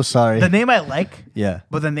 I'm so sorry. The name I like, Yeah.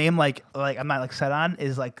 but the name like I'm not like set on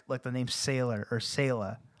is like the name Sailor or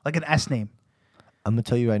Sayla, like an S name. I'm gonna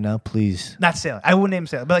tell you right now, please. Not Sailor. I wouldn't name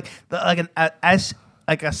Sailor, but like an S,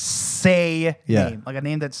 like a say name, like a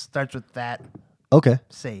name that starts with that Okay.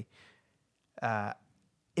 say.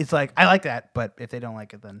 It's like, I like that, but if they don't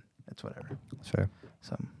like it, then it's whatever. That's fair.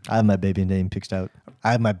 So, I have my baby name picked out.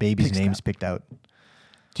 I have my baby's names picked out.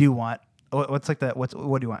 do you want what's like that? What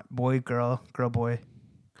do you want? Boy, girl, boy.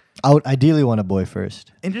 I would ideally want a boy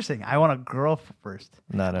first. Interesting. I want a girl first.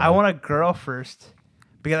 No. I want a girl first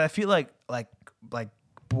because I feel like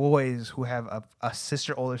boys who have a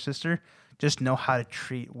sister, older sister, just know how to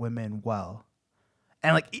treat women well,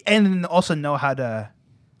 and also know how to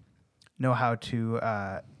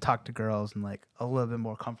talk to girls and like a little bit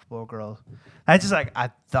more comfortable girls. That's just like I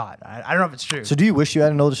thought. I don't know if it's true. So do you wish you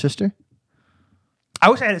had an older sister? I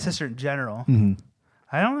wish I had a sister in general. Mm-hmm.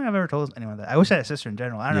 I don't think I've ever told anyone that. I wish I had a sister in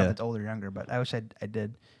general. I don't know Yeah. if it's older or younger, but I wish I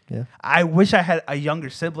did. Yeah. I wish I had a younger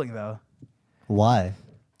sibling though. Why?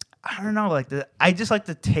 I don't know. I just like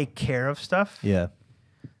to take care of stuff. Yeah.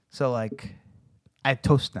 So like, I have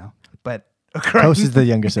Toast now, but Toast is the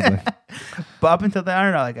younger sibling. But up until then, I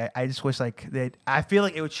don't know. Like, I just wish like I feel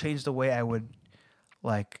like it would change the way I would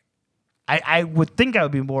like. I would think I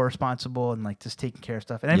would be more responsible and like just taking care of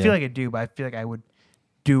stuff, and I Yeah. feel like I do, but I feel like I would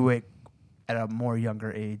do it at a more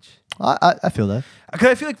younger age. I feel that. Because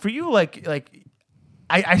I feel like for you, like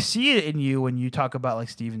I see it in you when you talk about like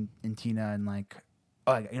Steve and Tina and like,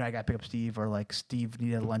 oh, I got to pick up Steve, or like Steve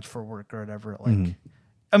needed lunch for work or whatever. Like,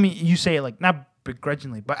 I mean, you say it like not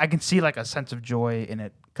begrudgingly, but I can see like a sense of joy in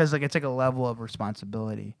it because like it's like a level of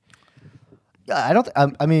responsibility. Yeah, I don't.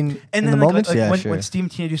 I mean, And in then the moments, yeah, when, sure. when Steve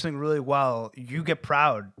and Tina do something really well, you get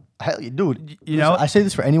proud. Hell, dude, You know? I say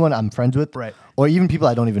this for anyone I'm friends with, Right. or even people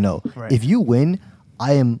I don't even know. Right. If you win,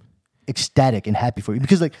 I am ecstatic and happy for you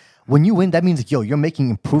because, like, when you win, that means like, yo, you're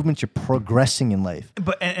making improvements, you're progressing in life.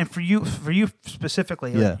 But and for you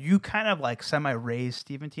specifically, like, Yeah. you kind of like semi-raised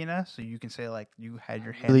Steve and Tina, so you can say like you had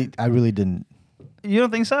your hand. I really didn't. You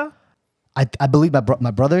don't think so? I believe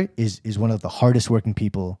my brother is one of the hardest working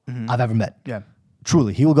people I've ever met. Yeah.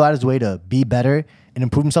 Truly, he will go out his way to be better and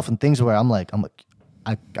improve himself in things where I'm like,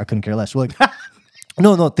 I couldn't care less. So like,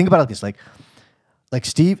 no, think about it like this. Like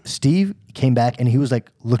Steve came back and he was like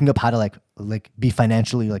looking up how to like be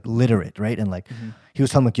financially like literate, right? And like he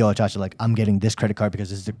was telling me, like, yo, Chacha, like I'm getting this credit card because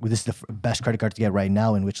this is the best credit card to get right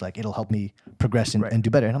now, in which like it'll help me progress and do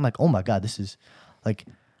better. And I'm like, oh my god, this is like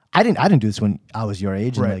I didn't do this when I was your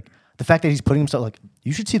age, and Right. like the fact that he's putting himself like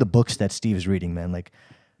you should see the books that Steve is reading, man. Like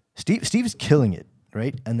Steve is killing it,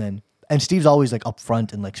 right? And Steve's always like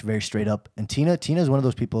upfront and like very straight up. And Tina is one of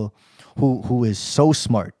those people who is so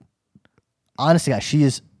smart. Honestly, guys, she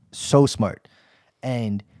is so smart,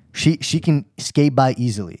 and she can skate by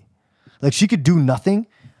easily. Like she could do nothing,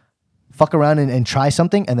 fuck around and try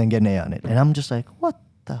something, and then get an A on it. And I'm just like, what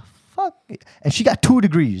the fuck? And she got 2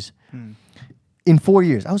 degrees in 4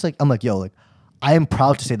 years. I'm like, yo, like I am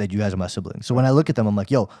proud to say that you guys are my siblings. So when I look at them, I'm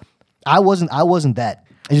like, yo, I wasn't that.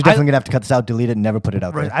 And you're definitely gonna have to cut this out, delete it, and never put it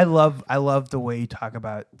out Right. there. I love the way you talk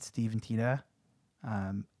about Steve and Tina.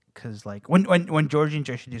 Because like when Georgie and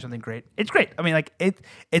Joshi do something great, it's great. I mean, like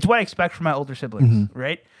it's what I expect from my older siblings,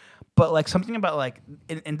 right? But like something about like,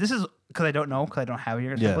 and this is because I don't know, because I don't have a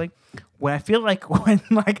younger Yeah. sibling. When I feel like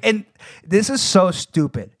and this is so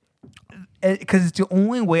stupid, because it's the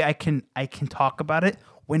only way I can talk about it.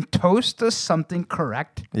 When Toast does something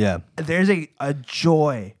correct, Yeah. there's a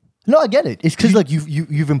joy. No, I get it. It's because like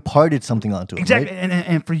you've imparted something onto it. Exactly, Right?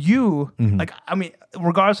 and for you, like I mean,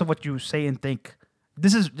 regardless of what you say and think,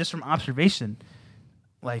 this is just from observation.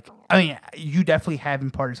 Like I mean, you definitely have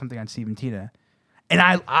imparted something on Steve and Tina, and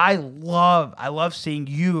I love seeing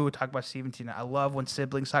you talk about Steve and Tina. I love when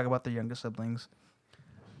siblings talk about their younger siblings.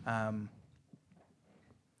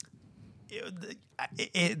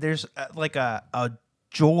 There's like a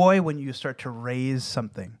joy when you start to raise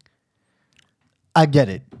something. I get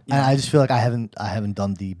it. And I just feel like I haven't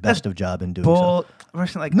done the best of job in doing so.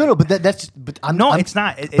 Like No, but but I'm No, I'm- it's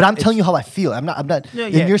not. But I'm telling you how I feel. I'm not. Yeah,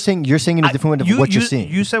 and yeah. you're saying in a different way of what you're seeing.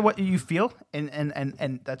 You said what you feel,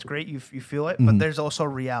 and that's great. You feel it, but there's also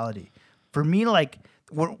reality. For me, like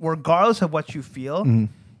regardless of what you feel,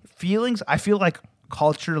 feelings. I feel like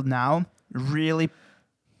culture now really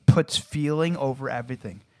puts feeling over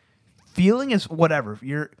everything. Feeling is whatever.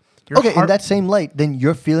 Your Okay, heart, in that same light, then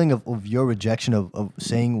your feeling of your rejection of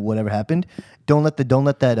saying whatever happened, don't let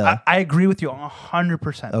that. I agree with you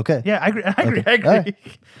 100%. Okay. Yeah, I agree. I agree. Okay. I agree. All right.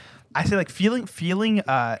 I say like feeling.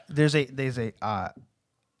 There's a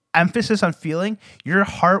emphasis on feeling. Your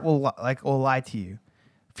heart will lie to you.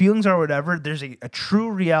 Feelings are whatever. There's a true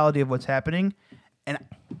reality of what's happening, and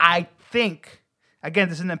I think, again,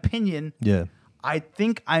 this is an opinion. Yeah. I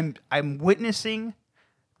think I'm witnessing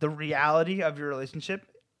the reality of your relationship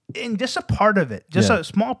in just a part of it, just Yeah. a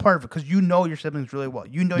small part of it, because you know your siblings really well.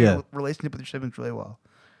 You know Yeah. your relationship with your siblings really well.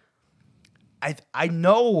 I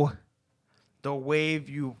know the way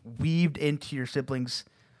you weaved into your siblings'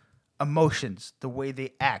 emotions, the way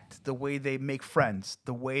they act, the way they make friends,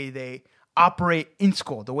 the way they operate in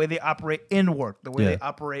school, the way they operate in work, the way Yeah. they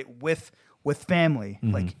operate with family.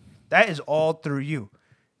 Like that is all through you.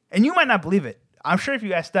 And you might not believe it. I'm sure if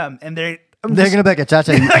you ask them and they're gonna be like a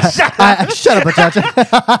Chacha. Shut up. Shut up,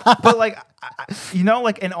 Chacha. but like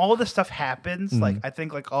like, and all this stuff happens. Like I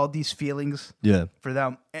think like all these feelings Yeah. for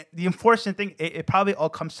them. And the unfortunate thing, it probably all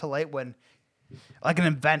comes to light when like an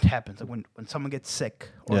event happens, like when someone gets sick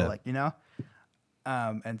or Yeah. like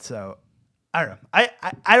and so I don't know.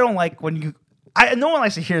 I don't like when no one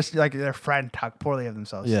likes to hear like their friend talk poorly of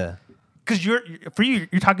themselves. Yeah. Because you're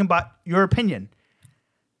talking about your opinion,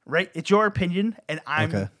 right? It's your opinion, and I'm.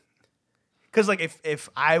 Okay. Because like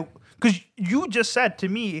because you just said to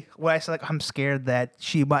me when I said like I'm scared that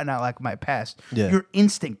she might not like my past. Yeah. Your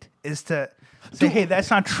instinct is to say, hey, that's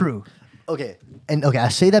not true. Okay. And I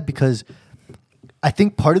say that because I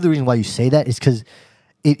think part of the reason why you say that is because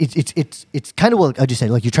it's kind of what I just said.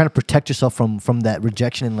 Like you're trying to protect yourself from that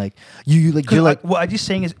rejection and like you're like What I'm just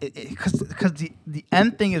saying is because the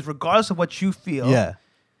end thing is regardless of what you feel. yeah.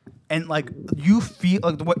 And like you feel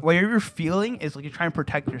like what you're feeling is like you're trying to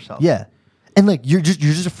protect yourself. Yeah. And like you're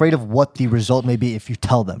just afraid of what the result may be if you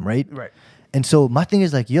tell them, right? Right. And so my thing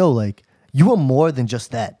is like, yo, like you are more than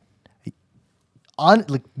just that.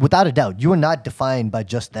 Like without a doubt, you are not defined by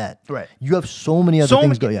just that. Right. You have so many other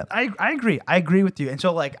things going. Yeah. I agree. I agree with you. And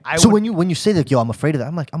so like So when you say like, yo, I'm afraid of that,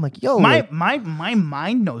 I'm like, yo, my like, my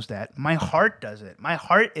mind knows that. My heart does it. My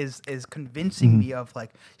heart is convincing me of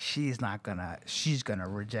like she's gonna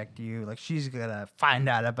reject you. Like she's gonna find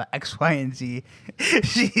out about X, Y, and Z.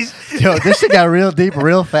 She's yo, this shit got real deep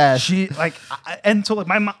real fast. she like and so like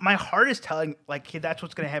my heart is telling like hey, that's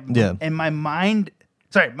what's gonna happen. Yeah. And my mind,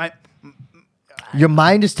 Your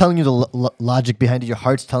mind is telling you the logic behind it. Your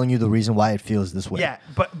heart's telling you the reason why it feels this way. yeah,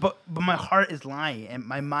 but my heart is lying, and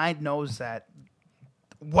my mind knows that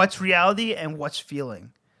what's reality and what's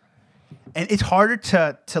feeling. And it's harder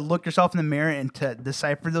to look yourself in the mirror and to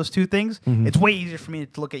decipher those two things. It's way easier for me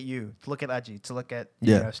to look at you, to look at Aji, to look at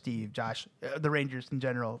Steve, Josh, the Rangers in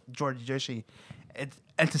general, George Joshi,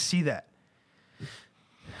 and to see that.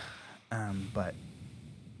 But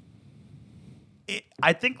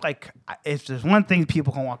I think like if there's one thing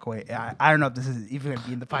people can walk away, I don't know if this is even going to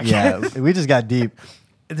be in the podcast. Yeah, we just got deep.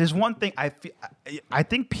 There's one thing I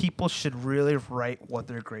think people should really write what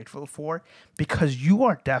they're grateful for because you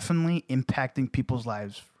are definitely impacting people's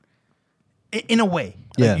lives in a way.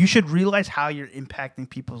 Like, Yeah. you should realize how you're impacting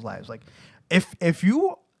people's lives. Like if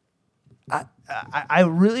you, I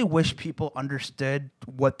really wish people understood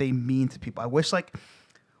what they mean to people. I wish like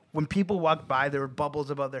when people walk by, there were bubbles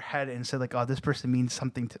above their head and said like, "Oh, this person means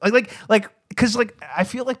something to because like I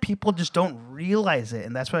feel like people just don't realize it,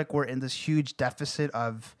 and that's why like we're in this huge deficit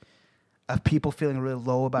of people feeling really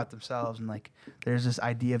low about themselves, and like there's this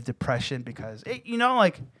idea of depression because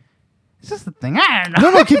like it's just the thing. I don't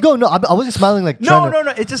know. No, keep going. No, I wasn't smiling like No.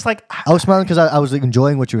 It's just like I was smiling because I was like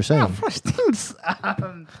enjoying what you were saying. first things.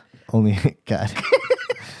 Only God.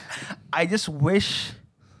 I just wish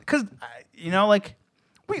because like.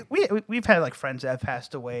 We've had like friends that have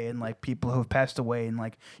passed away and like people who have passed away and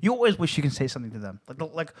like you always wish you can say something to them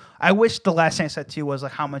like I wish the last thing I said to you was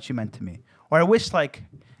like how much you meant to me or I wish like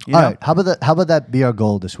All right, how about that be our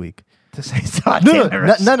goal this week? to say something. No.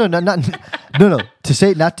 To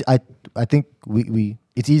say not. To, I think we.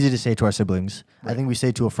 It's easy to say to our siblings. I think we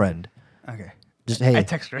say to a friend. Okay. Just hey. I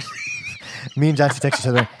text her. Me and Johnson text each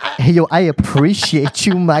other. Hey yo, I appreciate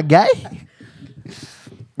you, my guy.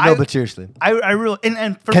 No, but seriously, I really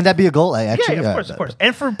and for, can that be a goal? I actually, yeah, of course,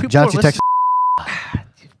 and for people Johnson who are text.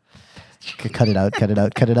 Cut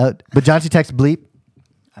it out. But Johnson text bleep.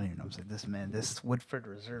 I don't even know. I'm saying this Woodford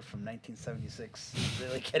Reserve from 1976 is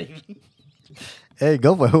really getting me. Hey,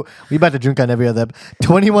 go for it. We about to drink on every other.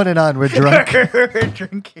 21 and on, we're drunk. We're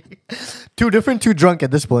drinking. Too drunk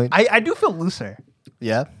at this point. I do feel looser.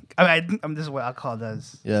 Yeah. I'm this is what alcohol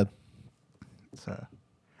does. Yeah. So,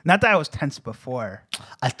 not that I was tense before.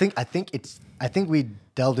 I think we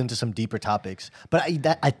delved into some deeper topics, but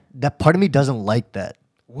that part of me doesn't like that.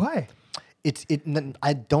 Why?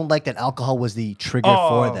 I don't like that alcohol was the trigger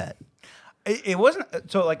for that. It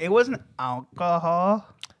wasn't so like it wasn't alcohol.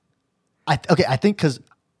 I think because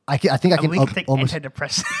I think I can We can take almost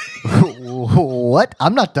antidepressant. what?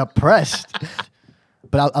 I'm not depressed,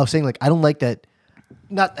 but I was saying like I don't like that.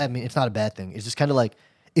 I mean, it's not a bad thing. It's just kind of like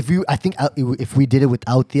if we did it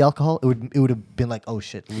without the alcohol, it would have been like, oh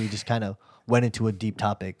shit, we just kind of went into a deep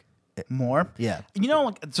topic. More. Yeah.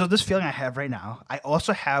 Like, so this feeling I have right now, I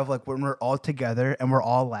also have like when we're all together and we're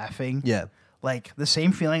all laughing. Yeah. like the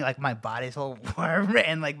same feeling, like my body's all warm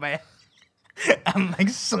and like I'm like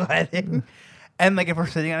sweating. And like if we're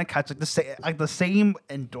sitting on a couch, like the same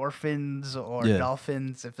endorphins or Yeah.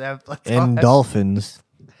 dolphins, if they have like And dolphins.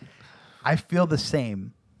 I feel the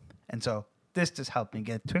same, and so this just helped me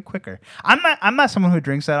get to it quicker. I'm not someone who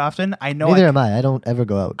drinks that often. I know Neither am I. I don't ever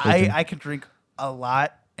go out. I can drink a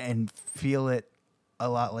lot and feel it a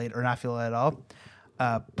lot later, or not feel it at all.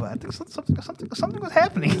 But I think something was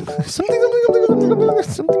happening. something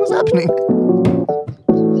was happening.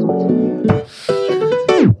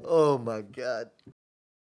 Oh my god.